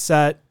one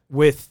set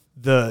with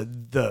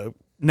the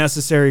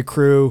necessary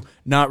crew,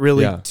 not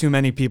really too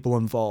many people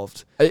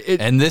involved.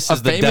 And this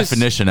is the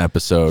definition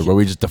episode where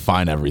we just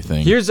define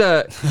everything. Here's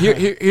a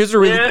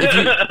really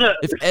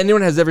if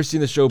anyone has ever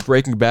seen the show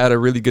Breaking Bad, a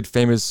really good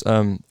famous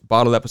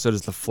bottle episode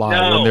is The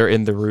Fly when they're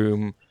in the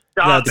room.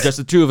 Stop it. Just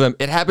the 2 of them.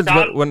 It happens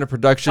when the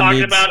production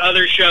Talking needs. about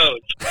other shows.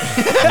 Oh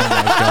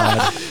my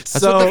god,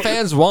 that's what the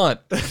fans want.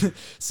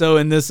 So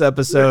in this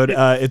episode,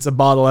 it's a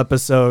bottle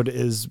episode.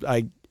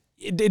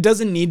 It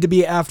doesn't need to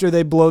be after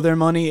they blow their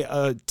money.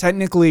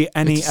 Technically,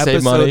 any It's to save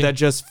episode money. that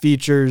just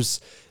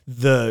features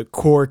the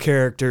core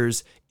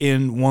characters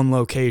in one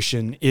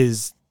location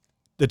is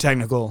the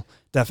technical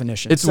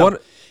definition.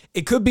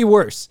 It could be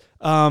worse.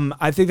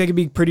 I think they could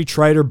be pretty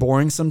trite or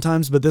boring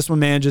sometimes, but this one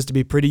manages to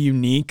be pretty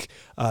unique,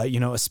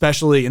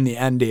 especially in the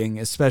ending,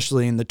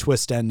 especially in the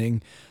twist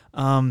ending.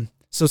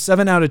 So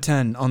 7 out of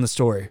 10 on the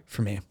story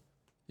for me.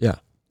 Yeah.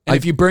 And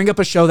if you bring up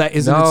a show that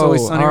isn't It's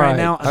Always Sunny right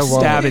now, I'm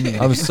stabbing you.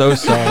 I'm so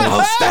sorry.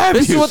 I'll stab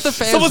This you. is what the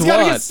fans Someone's want.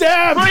 gotta get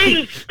stabbed.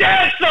 Braden,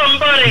 stab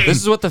somebody! This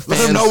is what the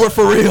fans Let them know we're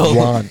for real.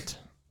 want.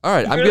 All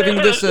right, I'm giving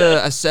this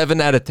a 7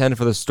 out of 10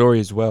 for the story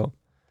as well.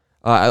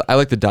 I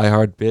like the Die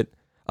Hard bit.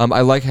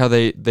 I like how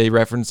they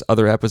reference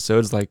other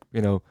episodes, like,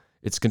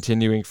 it's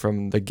continuing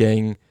from the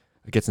gang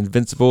gets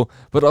invincible,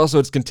 but also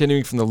it's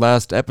continuing from the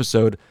last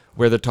episode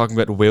where they're talking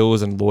about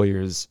wills and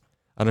lawyers.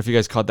 I don't know if you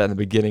guys caught that in the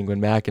beginning when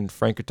Mac and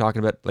Frank are talking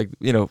about,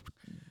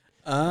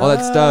 all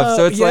that stuff.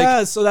 So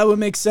it's so that would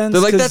make sense.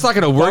 they're like, that's not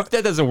going to work.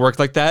 That doesn't work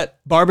like that.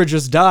 Barbara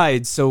just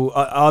died, so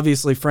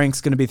obviously Frank's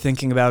going to be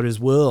thinking about his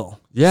will.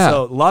 Yeah.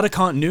 So a lot of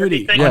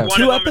continuity. Yeah. One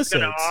 2 of them is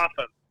gonna episodes. off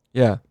him.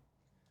 Yeah.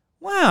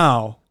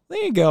 Wow.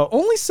 There you go.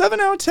 Only 7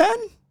 out of 10?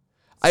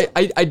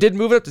 I did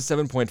move it up to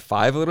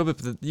 7.5 a little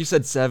bit, but you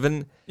said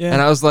 7, Yeah.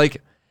 and I was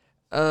like,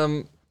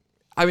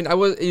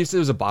 you said it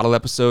was a bottle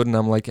episode, and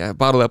I'm like,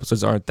 bottle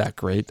episodes aren't that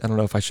great. I don't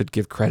know if I should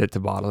give credit to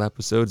bottle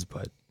episodes,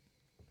 but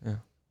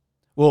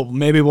Well,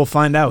 maybe we'll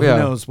find out. Yeah. Who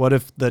knows? What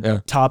if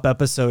the top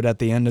episode at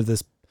the end of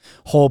this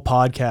whole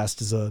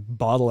podcast is a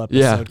bottle episode?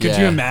 Yeah. Could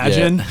you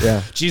imagine?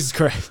 Yeah. Jesus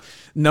Christ.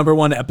 Number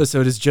 1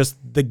 episode is just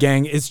the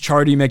gang. It's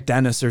Charlie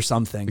McDennis or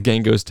something. the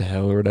gang goes to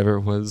hell or whatever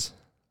it was.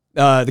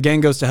 The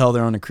gang goes to hell.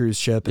 They're on a cruise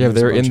ship. And Yeah,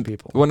 there's they're a bunch in of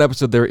people. one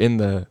episode. They're in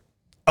the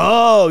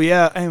Oh,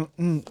 yeah.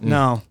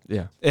 No.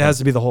 yeah. It has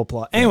to be the whole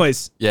plot.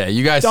 Anyways, Yeah,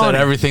 you guys Donnie.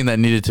 said everything that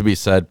needed to be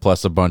said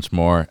plus a bunch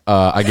more.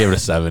 I gave it a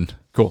 7.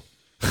 Cool.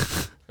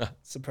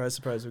 surprise,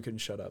 we couldn't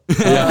shut up.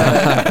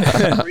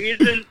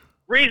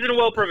 Reason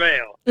will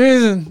prevail.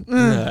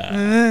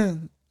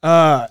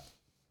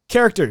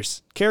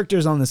 Characters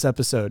on this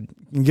episode.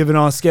 You can give it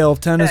on a scale of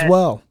 10 as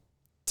well.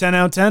 10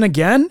 out of 10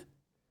 again?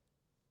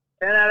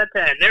 10 out of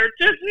 10. They're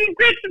just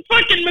the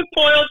fucking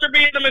McPoyles are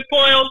being the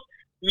McPoyles.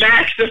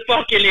 Max the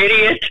fucking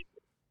idiot.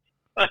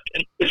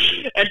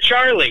 And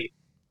Charlie.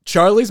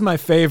 Charlie's my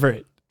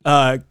favorite.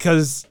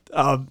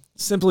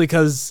 Simply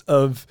because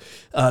of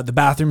the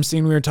bathroom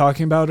scene we were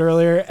talking about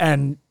earlier,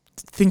 and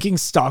thinking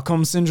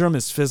Stockholm Syndrome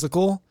is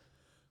physical.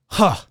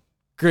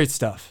 Great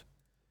stuff.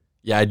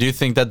 Yeah, I do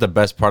think that the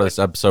best part of this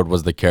episode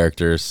was the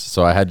characters,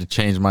 so I had to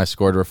change my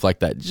score to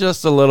reflect that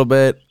just a little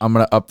bit. I'm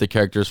going to up the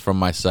characters from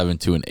my 7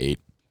 to an 8.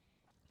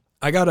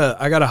 I got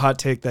a hot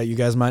take that you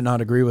guys might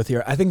not agree with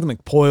here. I think the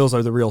McPoyles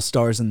are the real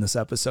stars in this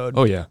episode.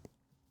 Oh, yeah.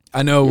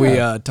 I know we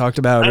talked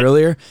about it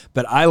earlier,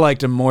 but I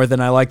liked them more than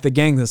I liked the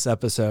gang this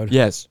episode.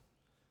 Yes.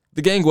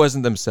 The gang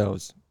wasn't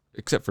themselves,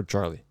 except for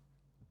Charlie.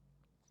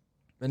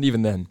 And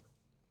even then.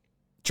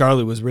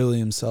 Charlie was really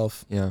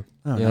himself. Yeah.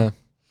 Yeah.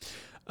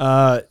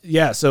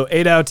 So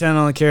 8 out of 10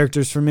 on the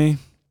characters for me.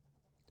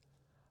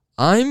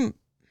 I'm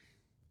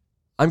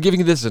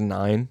giving this a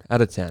 9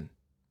 out of 10.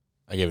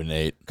 I give it an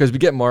 8. Because we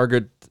get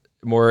Margaret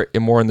more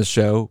in the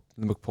show.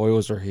 The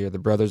McPoyles are here. The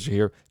brothers are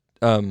here.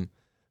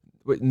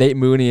 Nate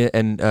Mooney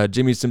and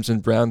Jimmy Simpson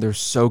Brown, they're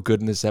so good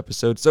in this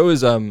episode. So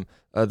is the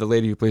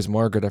lady who plays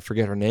Margaret. I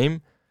forget her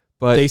name.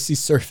 But Daisy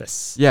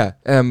Surface. Yeah,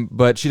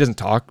 but she doesn't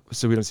talk,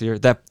 so we don't see her.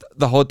 That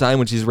the whole time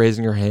when she's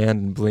raising her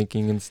hand and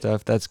blinking and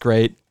stuff, that's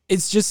great.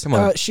 It's just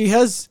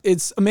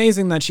it's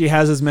amazing that she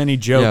has as many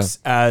jokes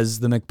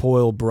as the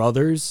McPoyle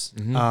brothers,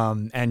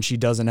 and she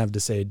doesn't have to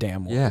say a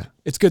damn word. Yeah,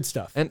 it's good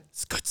stuff. And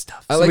it's good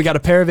stuff. So we got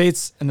a pair of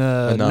 8s and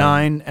a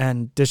 9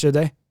 and dish a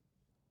day.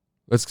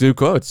 Let's do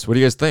quotes. What do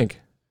you guys think?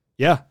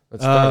 Yeah,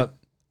 let's start.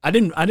 I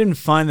didn't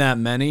find that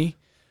many.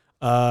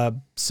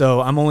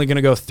 So I'm only going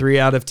to go 3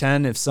 out of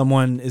 10. If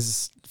someone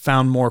is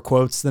found more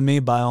quotes than me,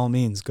 by all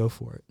means, go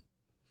for it.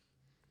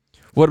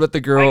 What about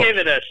the girl? I gave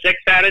it a 6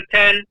 out of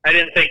 10.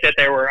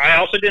 I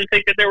also didn't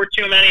think that there were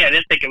too many. I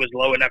didn't think it was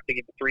low enough to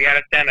give it 3 out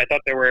of 10. I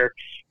thought there were,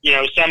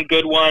 some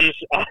good ones.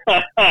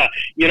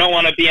 You don't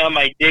want to be on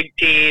my dig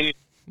team.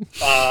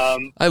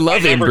 I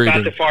love I never inbreeding.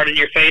 got to fart in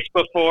your face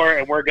before,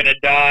 and we're going to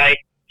die.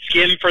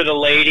 Skim for the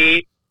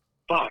lady.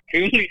 Fuck.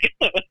 Yeah,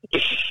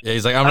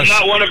 he's like, I'm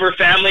not one of her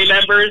family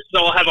members,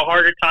 so I'll have a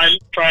harder time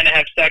trying to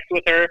have sex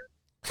with her.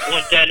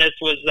 When Dennis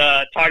was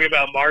talking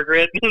about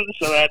Margaret,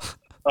 so that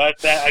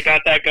I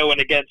got that going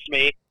against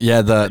me.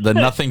 Yeah, the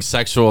nothing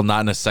sexual,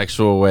 not in a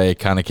sexual way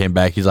kind of came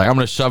back. He's like, I'm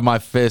going to shove my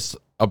fist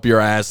up your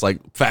ass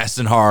like fast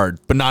and hard,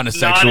 but not in a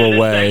sexual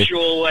way.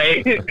 Sexual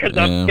way, because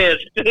I'm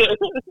pissed.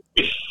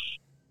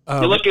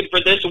 You're looking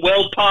for this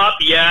well pop?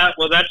 Yeah,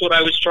 well, that's what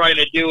I was trying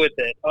to do with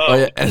it. Oh,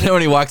 yeah. And then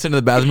when he walks into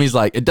the bathroom, he's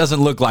like, it doesn't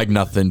look like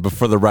nothing, but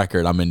for the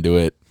record, I'm into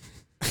it.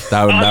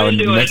 That would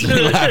make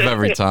me laugh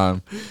every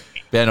time.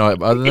 Yeah, no,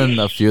 other than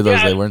a few of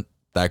those, they weren't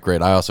that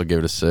great. I also gave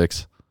it a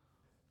 6.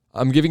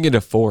 I'm giving it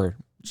a 4.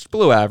 Just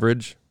below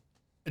average.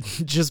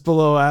 Just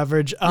below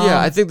average. Yeah,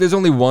 I think there's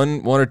only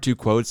one or two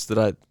quotes that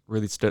I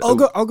really stood.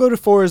 I'll go to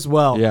 4 as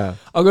well. Yeah.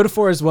 I'll go to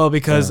 4 as well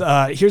because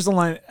here's a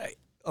line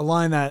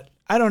that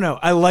I don't know.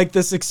 I like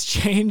this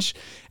exchange,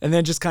 and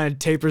then just kind of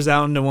tapers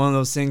out into one of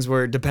those things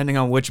where, depending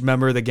on which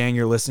member of the gang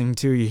you're listening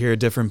to, you hear a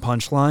different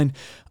punchline.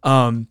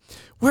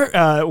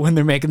 When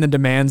they're making the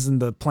demands in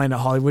the Planet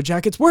Hollywood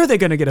jackets, where are they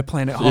going to get a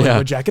Planet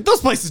Hollywood jacket?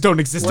 Those places don't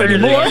exist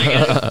anymore.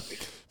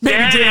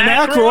 Maybe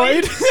Dan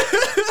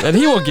Aykroyd. And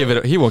he won't give it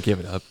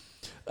up.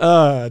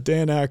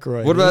 Dan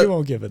Aykroyd. What about, he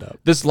won't give it up.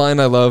 This line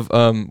I love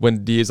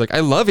when D is like, I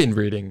love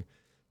inbreeding.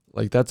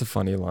 Like, that's a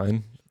funny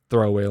line.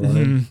 Throwaway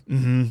line.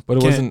 But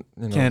it wasn't,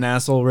 Can an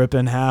asshole rip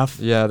in half?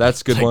 Yeah, that's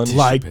a good one.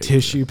 Like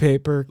tissue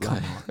paper. Come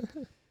on.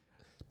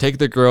 Take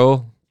the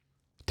girl.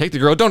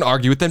 Don't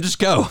argue with them. Just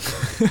go.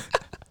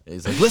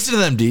 He's like, listen to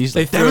them, D.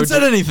 They haven't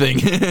said anything.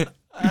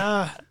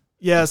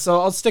 Yeah,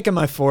 so I'll stick in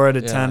my 4 out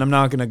of 10. I'm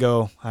not going to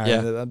go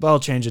higher, but I'll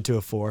change it to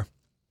a 4.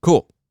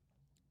 Cool.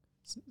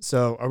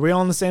 So are we all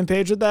on the same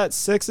page with that?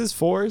 6s,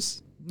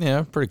 4s?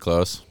 Yeah, pretty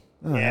close.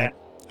 All right,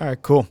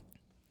 cool.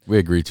 We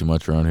agree too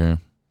much around here.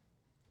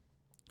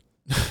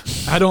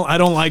 I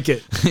don't like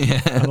it.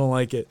 I don't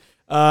like it.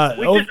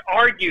 We just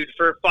argued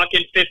for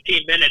fucking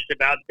 15 minutes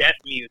about death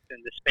mutes in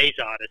the Space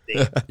Odyssey.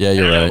 Yeah,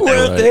 you're right.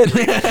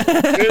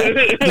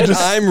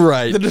 I'm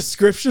right. The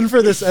description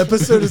for this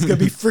episode is going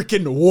to be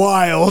freaking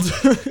wild.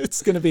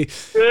 It's going to be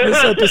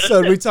this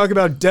episode. We talk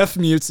about death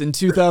mutes in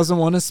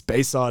 2001: A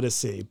Space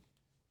Odyssey.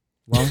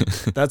 Well,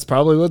 that's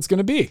probably what it's going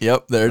to be.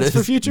 Yep, there it is.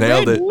 For future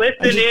Nailed it.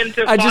 Listen in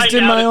to I just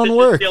did my own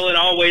work. Still an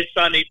Always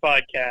Sunny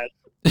podcast.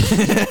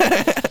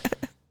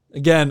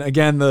 Again,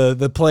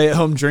 the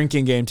play-at-home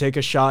drinking game. Take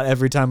a shot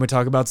every time we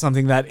talk about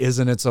something that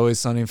isn't It's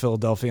Always Sunny in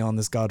Philadelphia on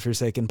this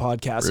godforsaken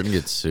podcast. We're going to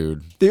get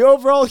sued. The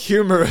overall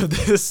humor of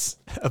this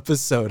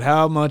episode,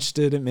 how much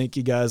did it make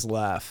you guys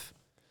laugh?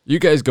 You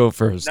guys go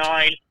first.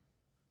 9.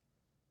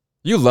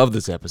 You love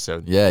this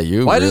episode. Yeah,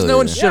 you Why really does no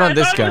one shit on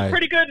this I thought guy? It was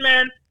pretty good,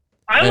 man.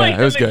 I like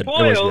the McPoyles.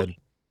 It was good.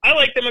 I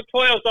like the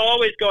McPoyles. I'll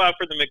always go out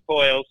for the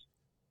McPoyles.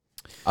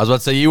 I was about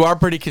to say, you are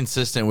pretty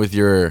consistent with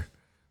your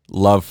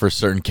love for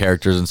certain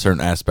characters and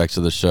certain aspects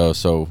of the show,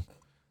 so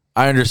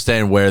I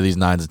understand where these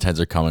 9s and 10s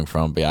are coming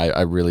from, but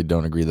I really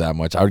don't agree that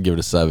much. I would give it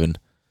a 7.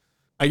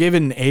 I gave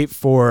it an 8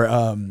 for,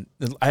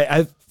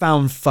 I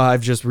found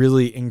 5 just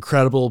really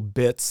incredible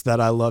bits that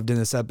I loved in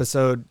this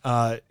episode.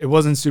 It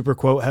wasn't super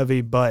quote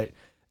heavy, but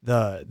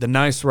the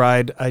nice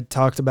ride I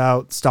talked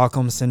about,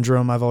 Stockholm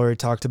Syndrome I've already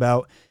talked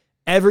about,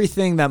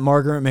 everything that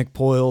Margaret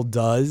McPoyle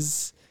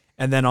does.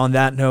 And then on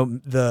that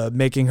note, the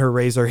making her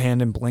raise her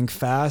hand and blink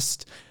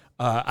fast.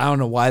 I don't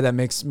know why that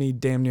makes me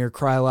damn near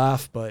cry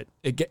laugh, but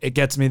it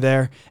gets me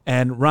there.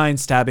 And Ryan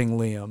stabbing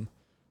Liam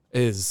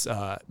is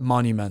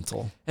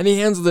monumental. And he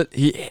handled it.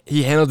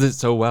 He handled it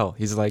so well.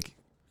 He's like,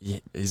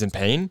 he's in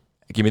pain.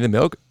 Give me the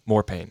milk.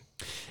 More pain.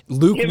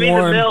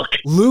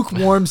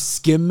 Lukewarm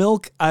skim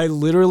milk. I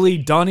literally,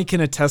 Donnie can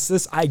attest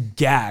this. I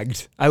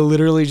gagged. I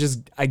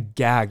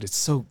gagged. It's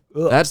so.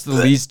 Ugh. That's the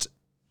least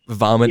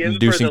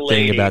vomit-inducing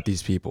thing about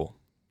these people.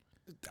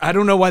 I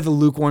don't know why the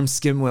lukewarm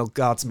skim milk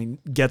gets me.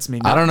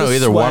 I don't know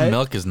either. Warm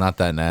milk is not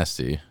that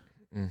nasty.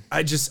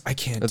 I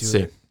can't Let's do see.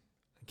 it.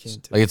 I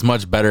can't do Like, it's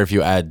much better if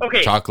you add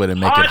chocolate and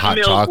make it hot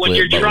milk chocolate. when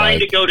you're but trying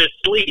like, to go to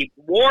sleep.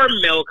 Warm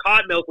milk,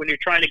 hot milk when you're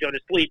trying to go to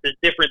sleep is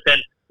different than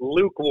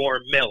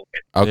lukewarm milk.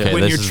 okay,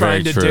 when this you're is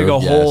trying very to true, dig a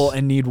yes. hole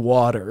and need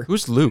water.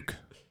 Who's Luke?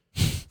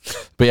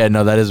 But yeah,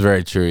 no, that is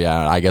very true.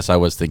 Yeah, I guess I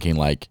was thinking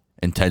like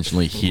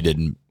intentionally heated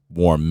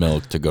warm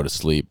milk to go to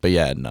sleep. But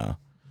yeah, no.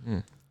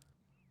 Yeah,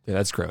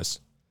 that's gross.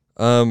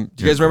 Do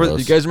you guys remember?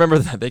 You guys remember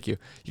that? Thank you.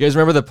 You guys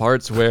remember the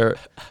parts where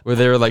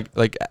they were like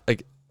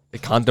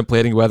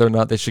contemplating whether or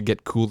not they should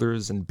get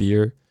coolers and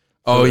beer?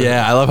 Oh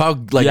yeah, I love how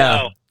quickly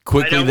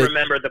I don't they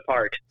remember the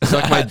part.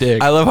 Suck my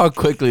dick. I love how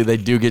quickly they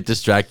do get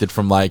distracted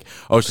from like,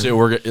 oh shit,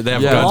 they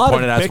have Yeah. A guns lot of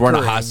pointed at us. We're in a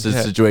bickering. hostage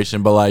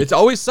situation, but like, It's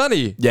always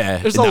sunny. yeah,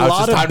 There's now a it's lot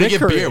just of time to get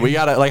beer. bickering. We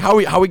gotta like,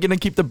 how we gonna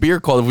keep the beer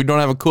cold if we don't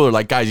have a cooler?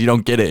 Like, guys, you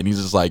don't get it. And he's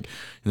just like,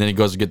 and then he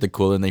goes to get the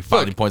cooler, and they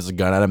finally points the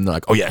gun at him. And they're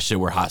like, oh yeah, shit,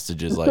 we're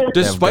hostages. Like, they have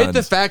Despite the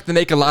guns. fact they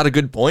make a lot of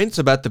good points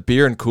about the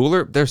beer and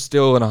cooler, they're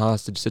still in a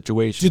hostage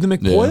situation. Do the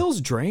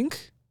McPoyles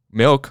drink?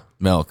 Milk,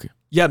 milk.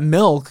 Yeah,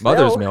 milk.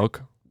 mother's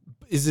milk.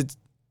 Is it?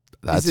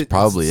 That's is it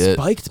probably it.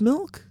 Spiked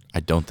milk? I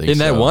don't think In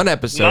so. that one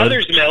episode,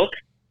 Mother's milk.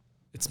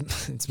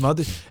 It's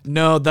mother.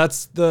 No,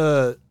 that's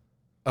the.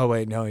 Oh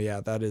wait, no, yeah,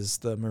 that is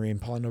the Marine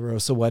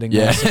Ponderosa wedding.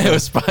 Yeah, massacre. it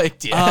was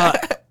spiked. Yeah,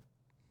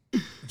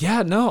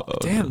 Yeah, no,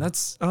 damn,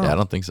 that's. Oh. yeah, I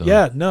don't think so.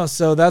 Yeah, no,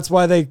 so that's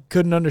why they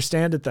couldn't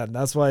understand it then.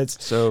 That's why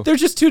it's. So- they're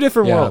just two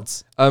different yeah.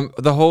 worlds.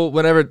 The whole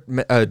whenever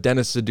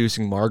Dennis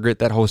seducing Margaret,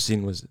 that whole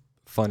scene was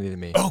funny to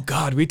me. Oh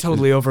God, we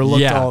totally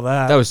overlooked all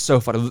that. That was so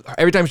funny.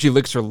 Every time she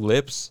licks her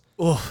lips,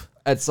 Ugh.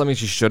 at something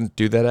she shouldn't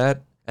do that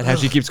at, and how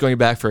she keeps going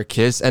back for a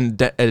kiss, and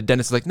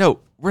Dennis is like,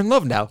 "No, we're in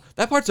love now.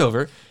 That part's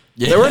over.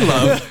 Yeah, we're in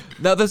love.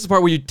 Now that's the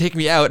part where you take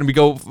me out and we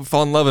go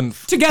fall in love and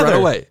Together. run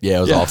away." Yeah,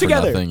 it was all for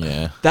together. nothing.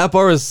 Yeah. That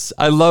part was.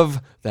 I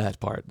love that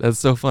part. That's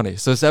so funny.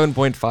 So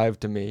 7.5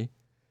 to me.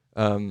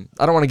 I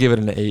don't want to give it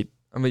an 8.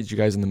 I'm gonna meet you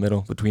guys in the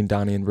middle between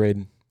Donnie and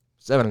Braden.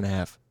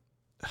 7.5.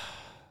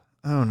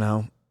 I don't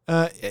know.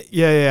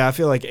 Yeah. I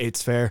feel like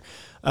 8's fair.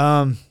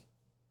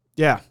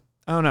 Yeah.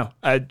 I don't know.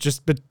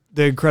 But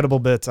the incredible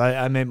bits.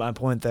 I made my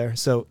point there.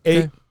 So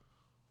 8. Okay.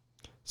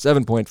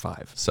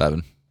 7.5.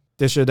 7.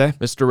 Dish of the day.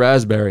 Mr.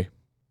 Raspberry.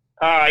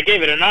 I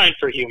gave it a 9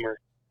 for humor.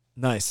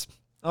 Nice.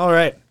 All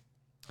right.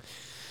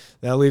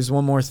 That leaves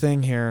one more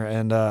thing here,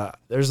 and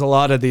there's a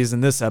lot of these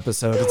in this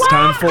episode. It's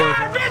time for.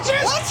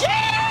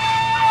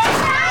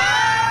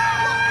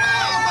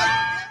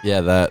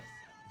 Yeah, that.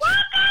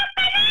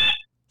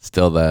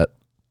 Still that.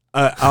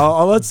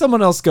 I'll let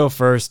someone else go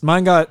first.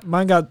 Mine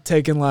got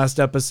taken last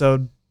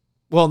episode.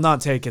 Well,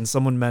 not taken.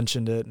 Someone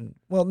mentioned it.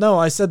 Well, no,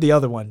 I said the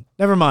other one.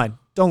 Never mind.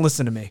 Don't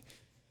listen to me.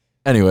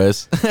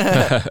 Anyways,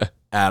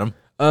 Adam.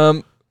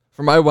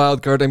 For my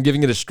wild card, I'm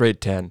giving it a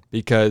straight 10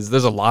 because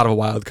there's a lot of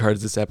wild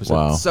cards this episode.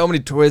 Wow. So many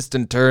twists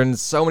and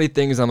turns, so many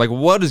things. I'm like,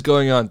 what is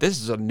going on?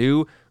 This is a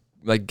new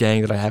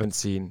gang that I haven't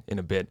seen in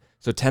a bit.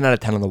 So 10 out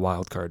of 10 on the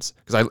wild cards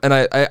because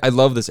I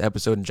love this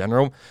episode in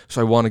general. So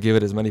I want to give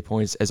it as many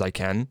points as I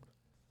can.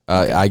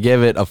 I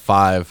gave it a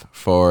 5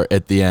 for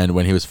at the end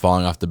when he was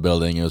falling off the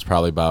building. It was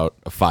probably about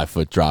a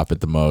 5-foot drop at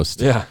the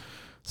most. Yeah.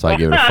 So I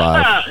gave it a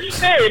 5.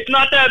 Hey, it's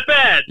not that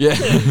bad. Yeah.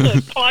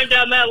 Climb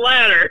down that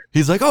ladder.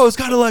 He's like, oh, it's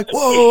kind of like,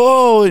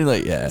 whoa. And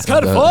like, yeah. It's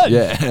kinda fun.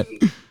 Yeah.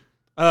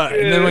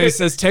 And then when he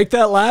says, take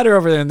that ladder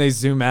over there, and they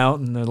zoom out,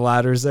 and the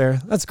ladder's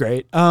there. That's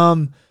great.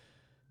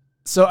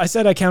 So I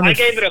said I counted. I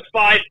gave it a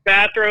 5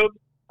 bathrobes.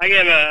 I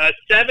gave a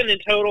 7 in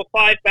total,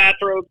 5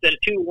 bathrobes, and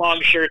 2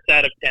 long shirts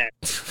out of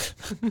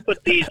 10.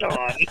 Put these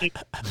on.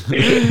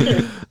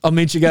 I'll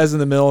meet you guys in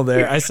the middle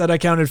there. I said I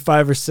counted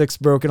 5 or 6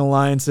 broken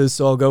alliances,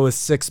 so I'll go with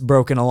 6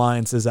 broken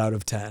alliances out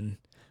of 10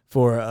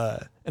 for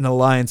an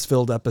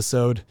alliance-filled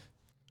episode.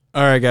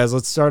 All right, guys,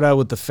 let's start out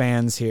with the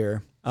fans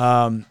here.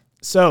 So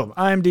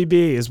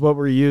IMDb is what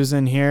we're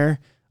using here.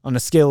 On a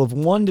scale of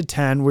 1 to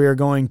 10, we are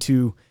going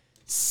to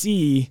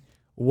see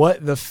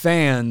what the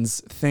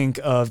fans think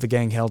of the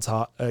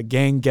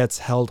gang gets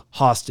held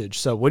hostage.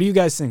 So what do you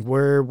guys think?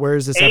 Where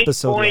is this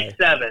episode?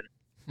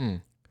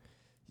 8.7.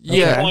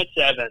 Yeah. 8.7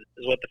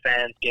 is what the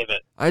fans give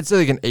it. I'd say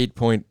like an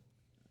 8.4.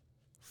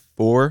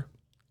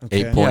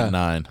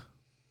 8.9.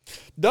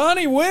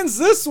 Donnie wins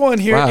this one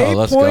here. Wow,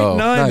 let's go. 8.9.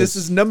 Nice. This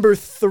is number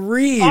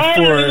 3 On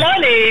for the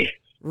money.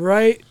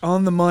 right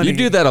on the money. You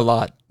do that a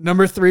lot.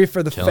 Number 3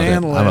 for the Killing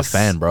fan it. list. I'm a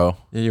fan, bro.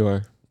 Yeah, you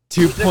are.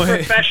 He's a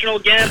professional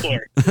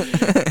gambler.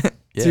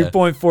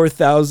 2.4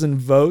 thousand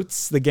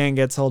votes. The gang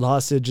gets held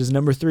hostage is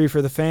number 3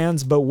 for the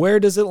fans. But where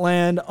does it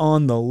land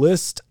on the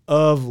list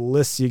of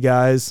lists, you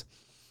guys?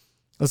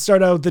 Let's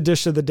start out with the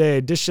dish of the day.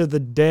 Dish of the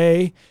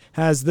day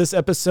has this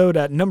episode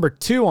at number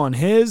 2 on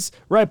his,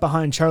 right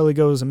behind Charlie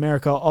Goes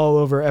America All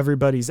Over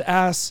Everybody's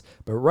Ass,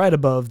 but right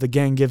above The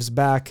Gang Gives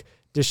Back.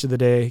 Dish of the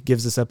day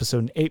gives this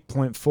episode an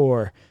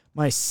 8.4.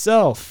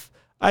 Myself,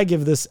 I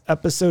give this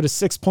episode a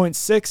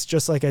 6.6,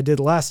 just like I did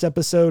last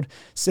episode,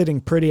 sitting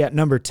pretty at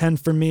number 10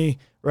 for me,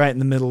 right in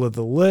the middle of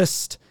the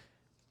list.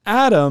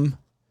 Adam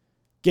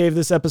gave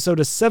this episode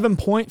a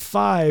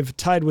 7.5,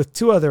 tied with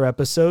 2 other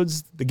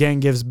episodes, The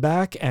Gang Gives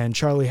Back and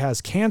Charlie Has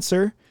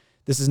Cancer.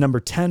 This is number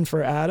 10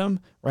 for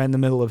Adam, right in the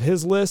middle of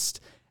his list.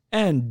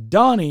 And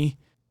Donnie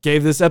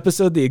gave this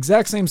episode the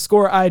exact same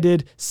score I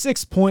did,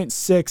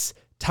 6.6,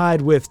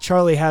 tied with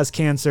Charlie Has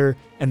Cancer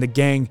and The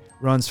Gang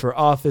Runs for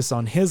Office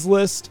on his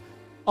list.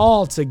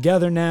 All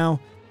together now,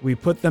 we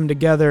put them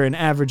together and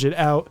average it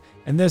out,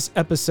 and this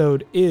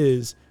episode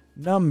is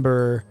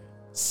number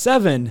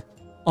 7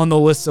 on the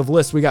list of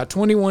lists. We got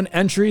 21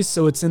 entries,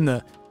 so it's in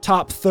the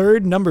top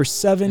third. Number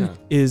 7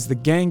 is The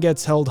Gang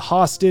Gets Held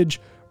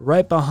Hostage,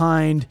 right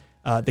behind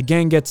The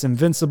Gang Gets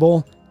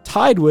Invincible,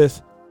 tied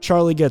with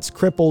Charlie Gets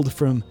Crippled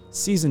from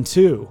season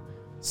 2.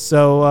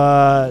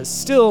 So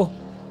still,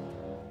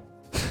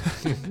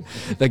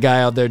 the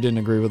guy out there didn't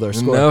agree with our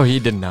score. No, he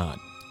did not.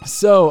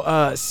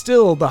 So,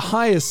 still, the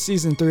highest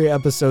season 3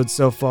 episode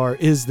so far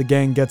is The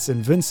Gang Gets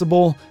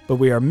Invincible, but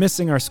we are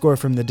missing our score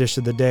from the dish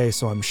of the day,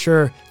 so I'm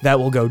sure that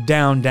will go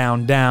down,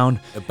 down, down.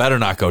 It better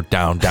not go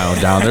down, down,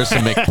 down. There's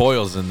some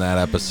McPoyles in that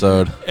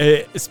episode.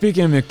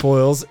 Speaking of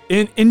McPoyles,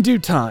 in due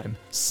time.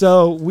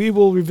 So, we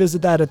will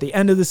revisit that at the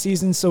end of the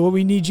season. So, what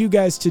we need you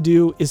guys to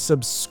do is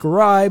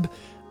subscribe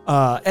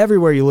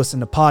everywhere you listen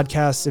to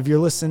podcasts. If you're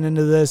listening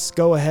to this,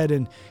 go ahead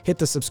and hit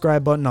the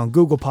subscribe button on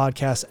Google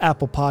Podcasts,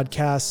 Apple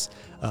Podcasts,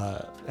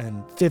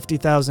 and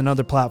 50,000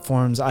 other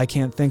platforms I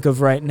can't think of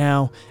right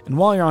now. And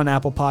while you're on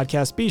Apple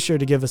Podcasts, be sure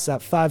to give us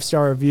that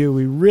 5-star review.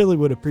 We really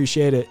would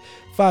appreciate it.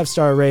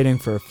 5-star rating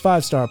for a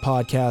 5-star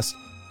podcast,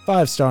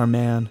 5-star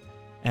man.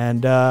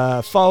 And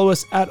follow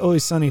us at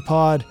Always Sunny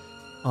Pod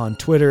on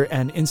Twitter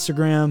and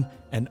Instagram.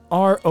 And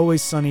our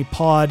Always Sunny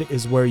Pod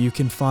is where you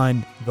can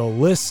find the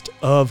list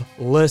of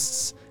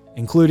lists,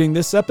 including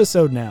this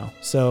episode now.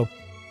 So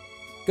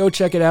go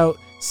check it out.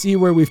 See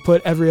where we've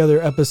put every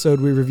other episode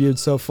we reviewed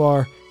so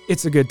far.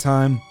 It's a good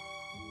time.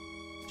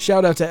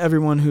 Shout out to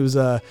everyone who's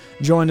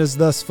joined us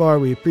thus far.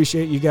 We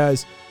appreciate you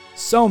guys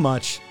so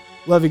much.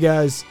 Love you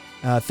guys.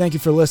 Thank you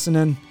for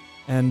listening.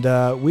 And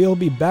we'll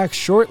be back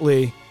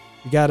shortly.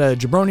 We got a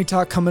Jabroni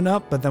Talk coming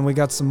up, but then we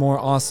got some more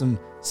awesome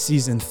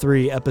Season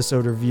 3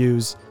 episode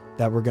reviews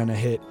that we're going to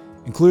hit,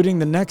 including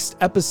the next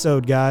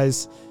episode,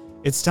 guys.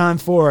 It's time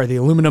for the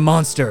Illumina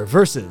Monster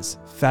versus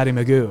Fatty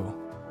Magoo.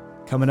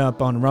 Coming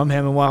up on Rum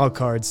Ham and Wild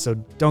Cards, so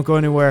don't go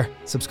anywhere.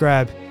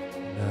 Subscribe.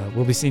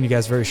 We'll be seeing you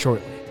guys very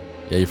shortly.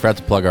 Yeah, you forgot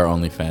to plug our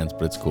OnlyFans,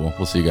 but it's cool.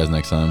 We'll see you guys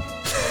next time.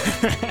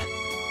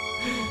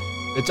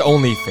 It's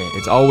OnlyFans.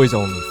 It's always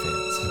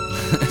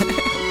OnlyFans.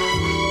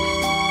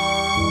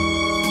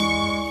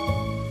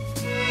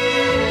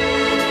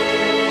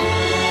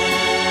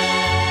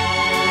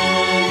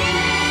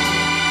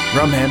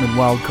 Rum Ham and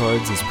Wild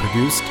Cards is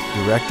produced,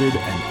 directed,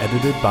 and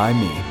edited by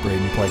me,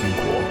 Braden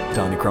Plegancool.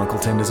 Donnie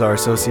Crunkleton is our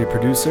associate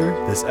producer.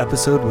 This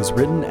episode was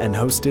written and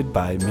hosted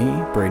by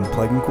me, Braden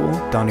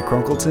Plegancool, Donnie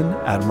Crunkleton,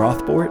 Adam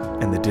Rothbort,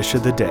 and the Dish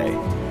of the Day.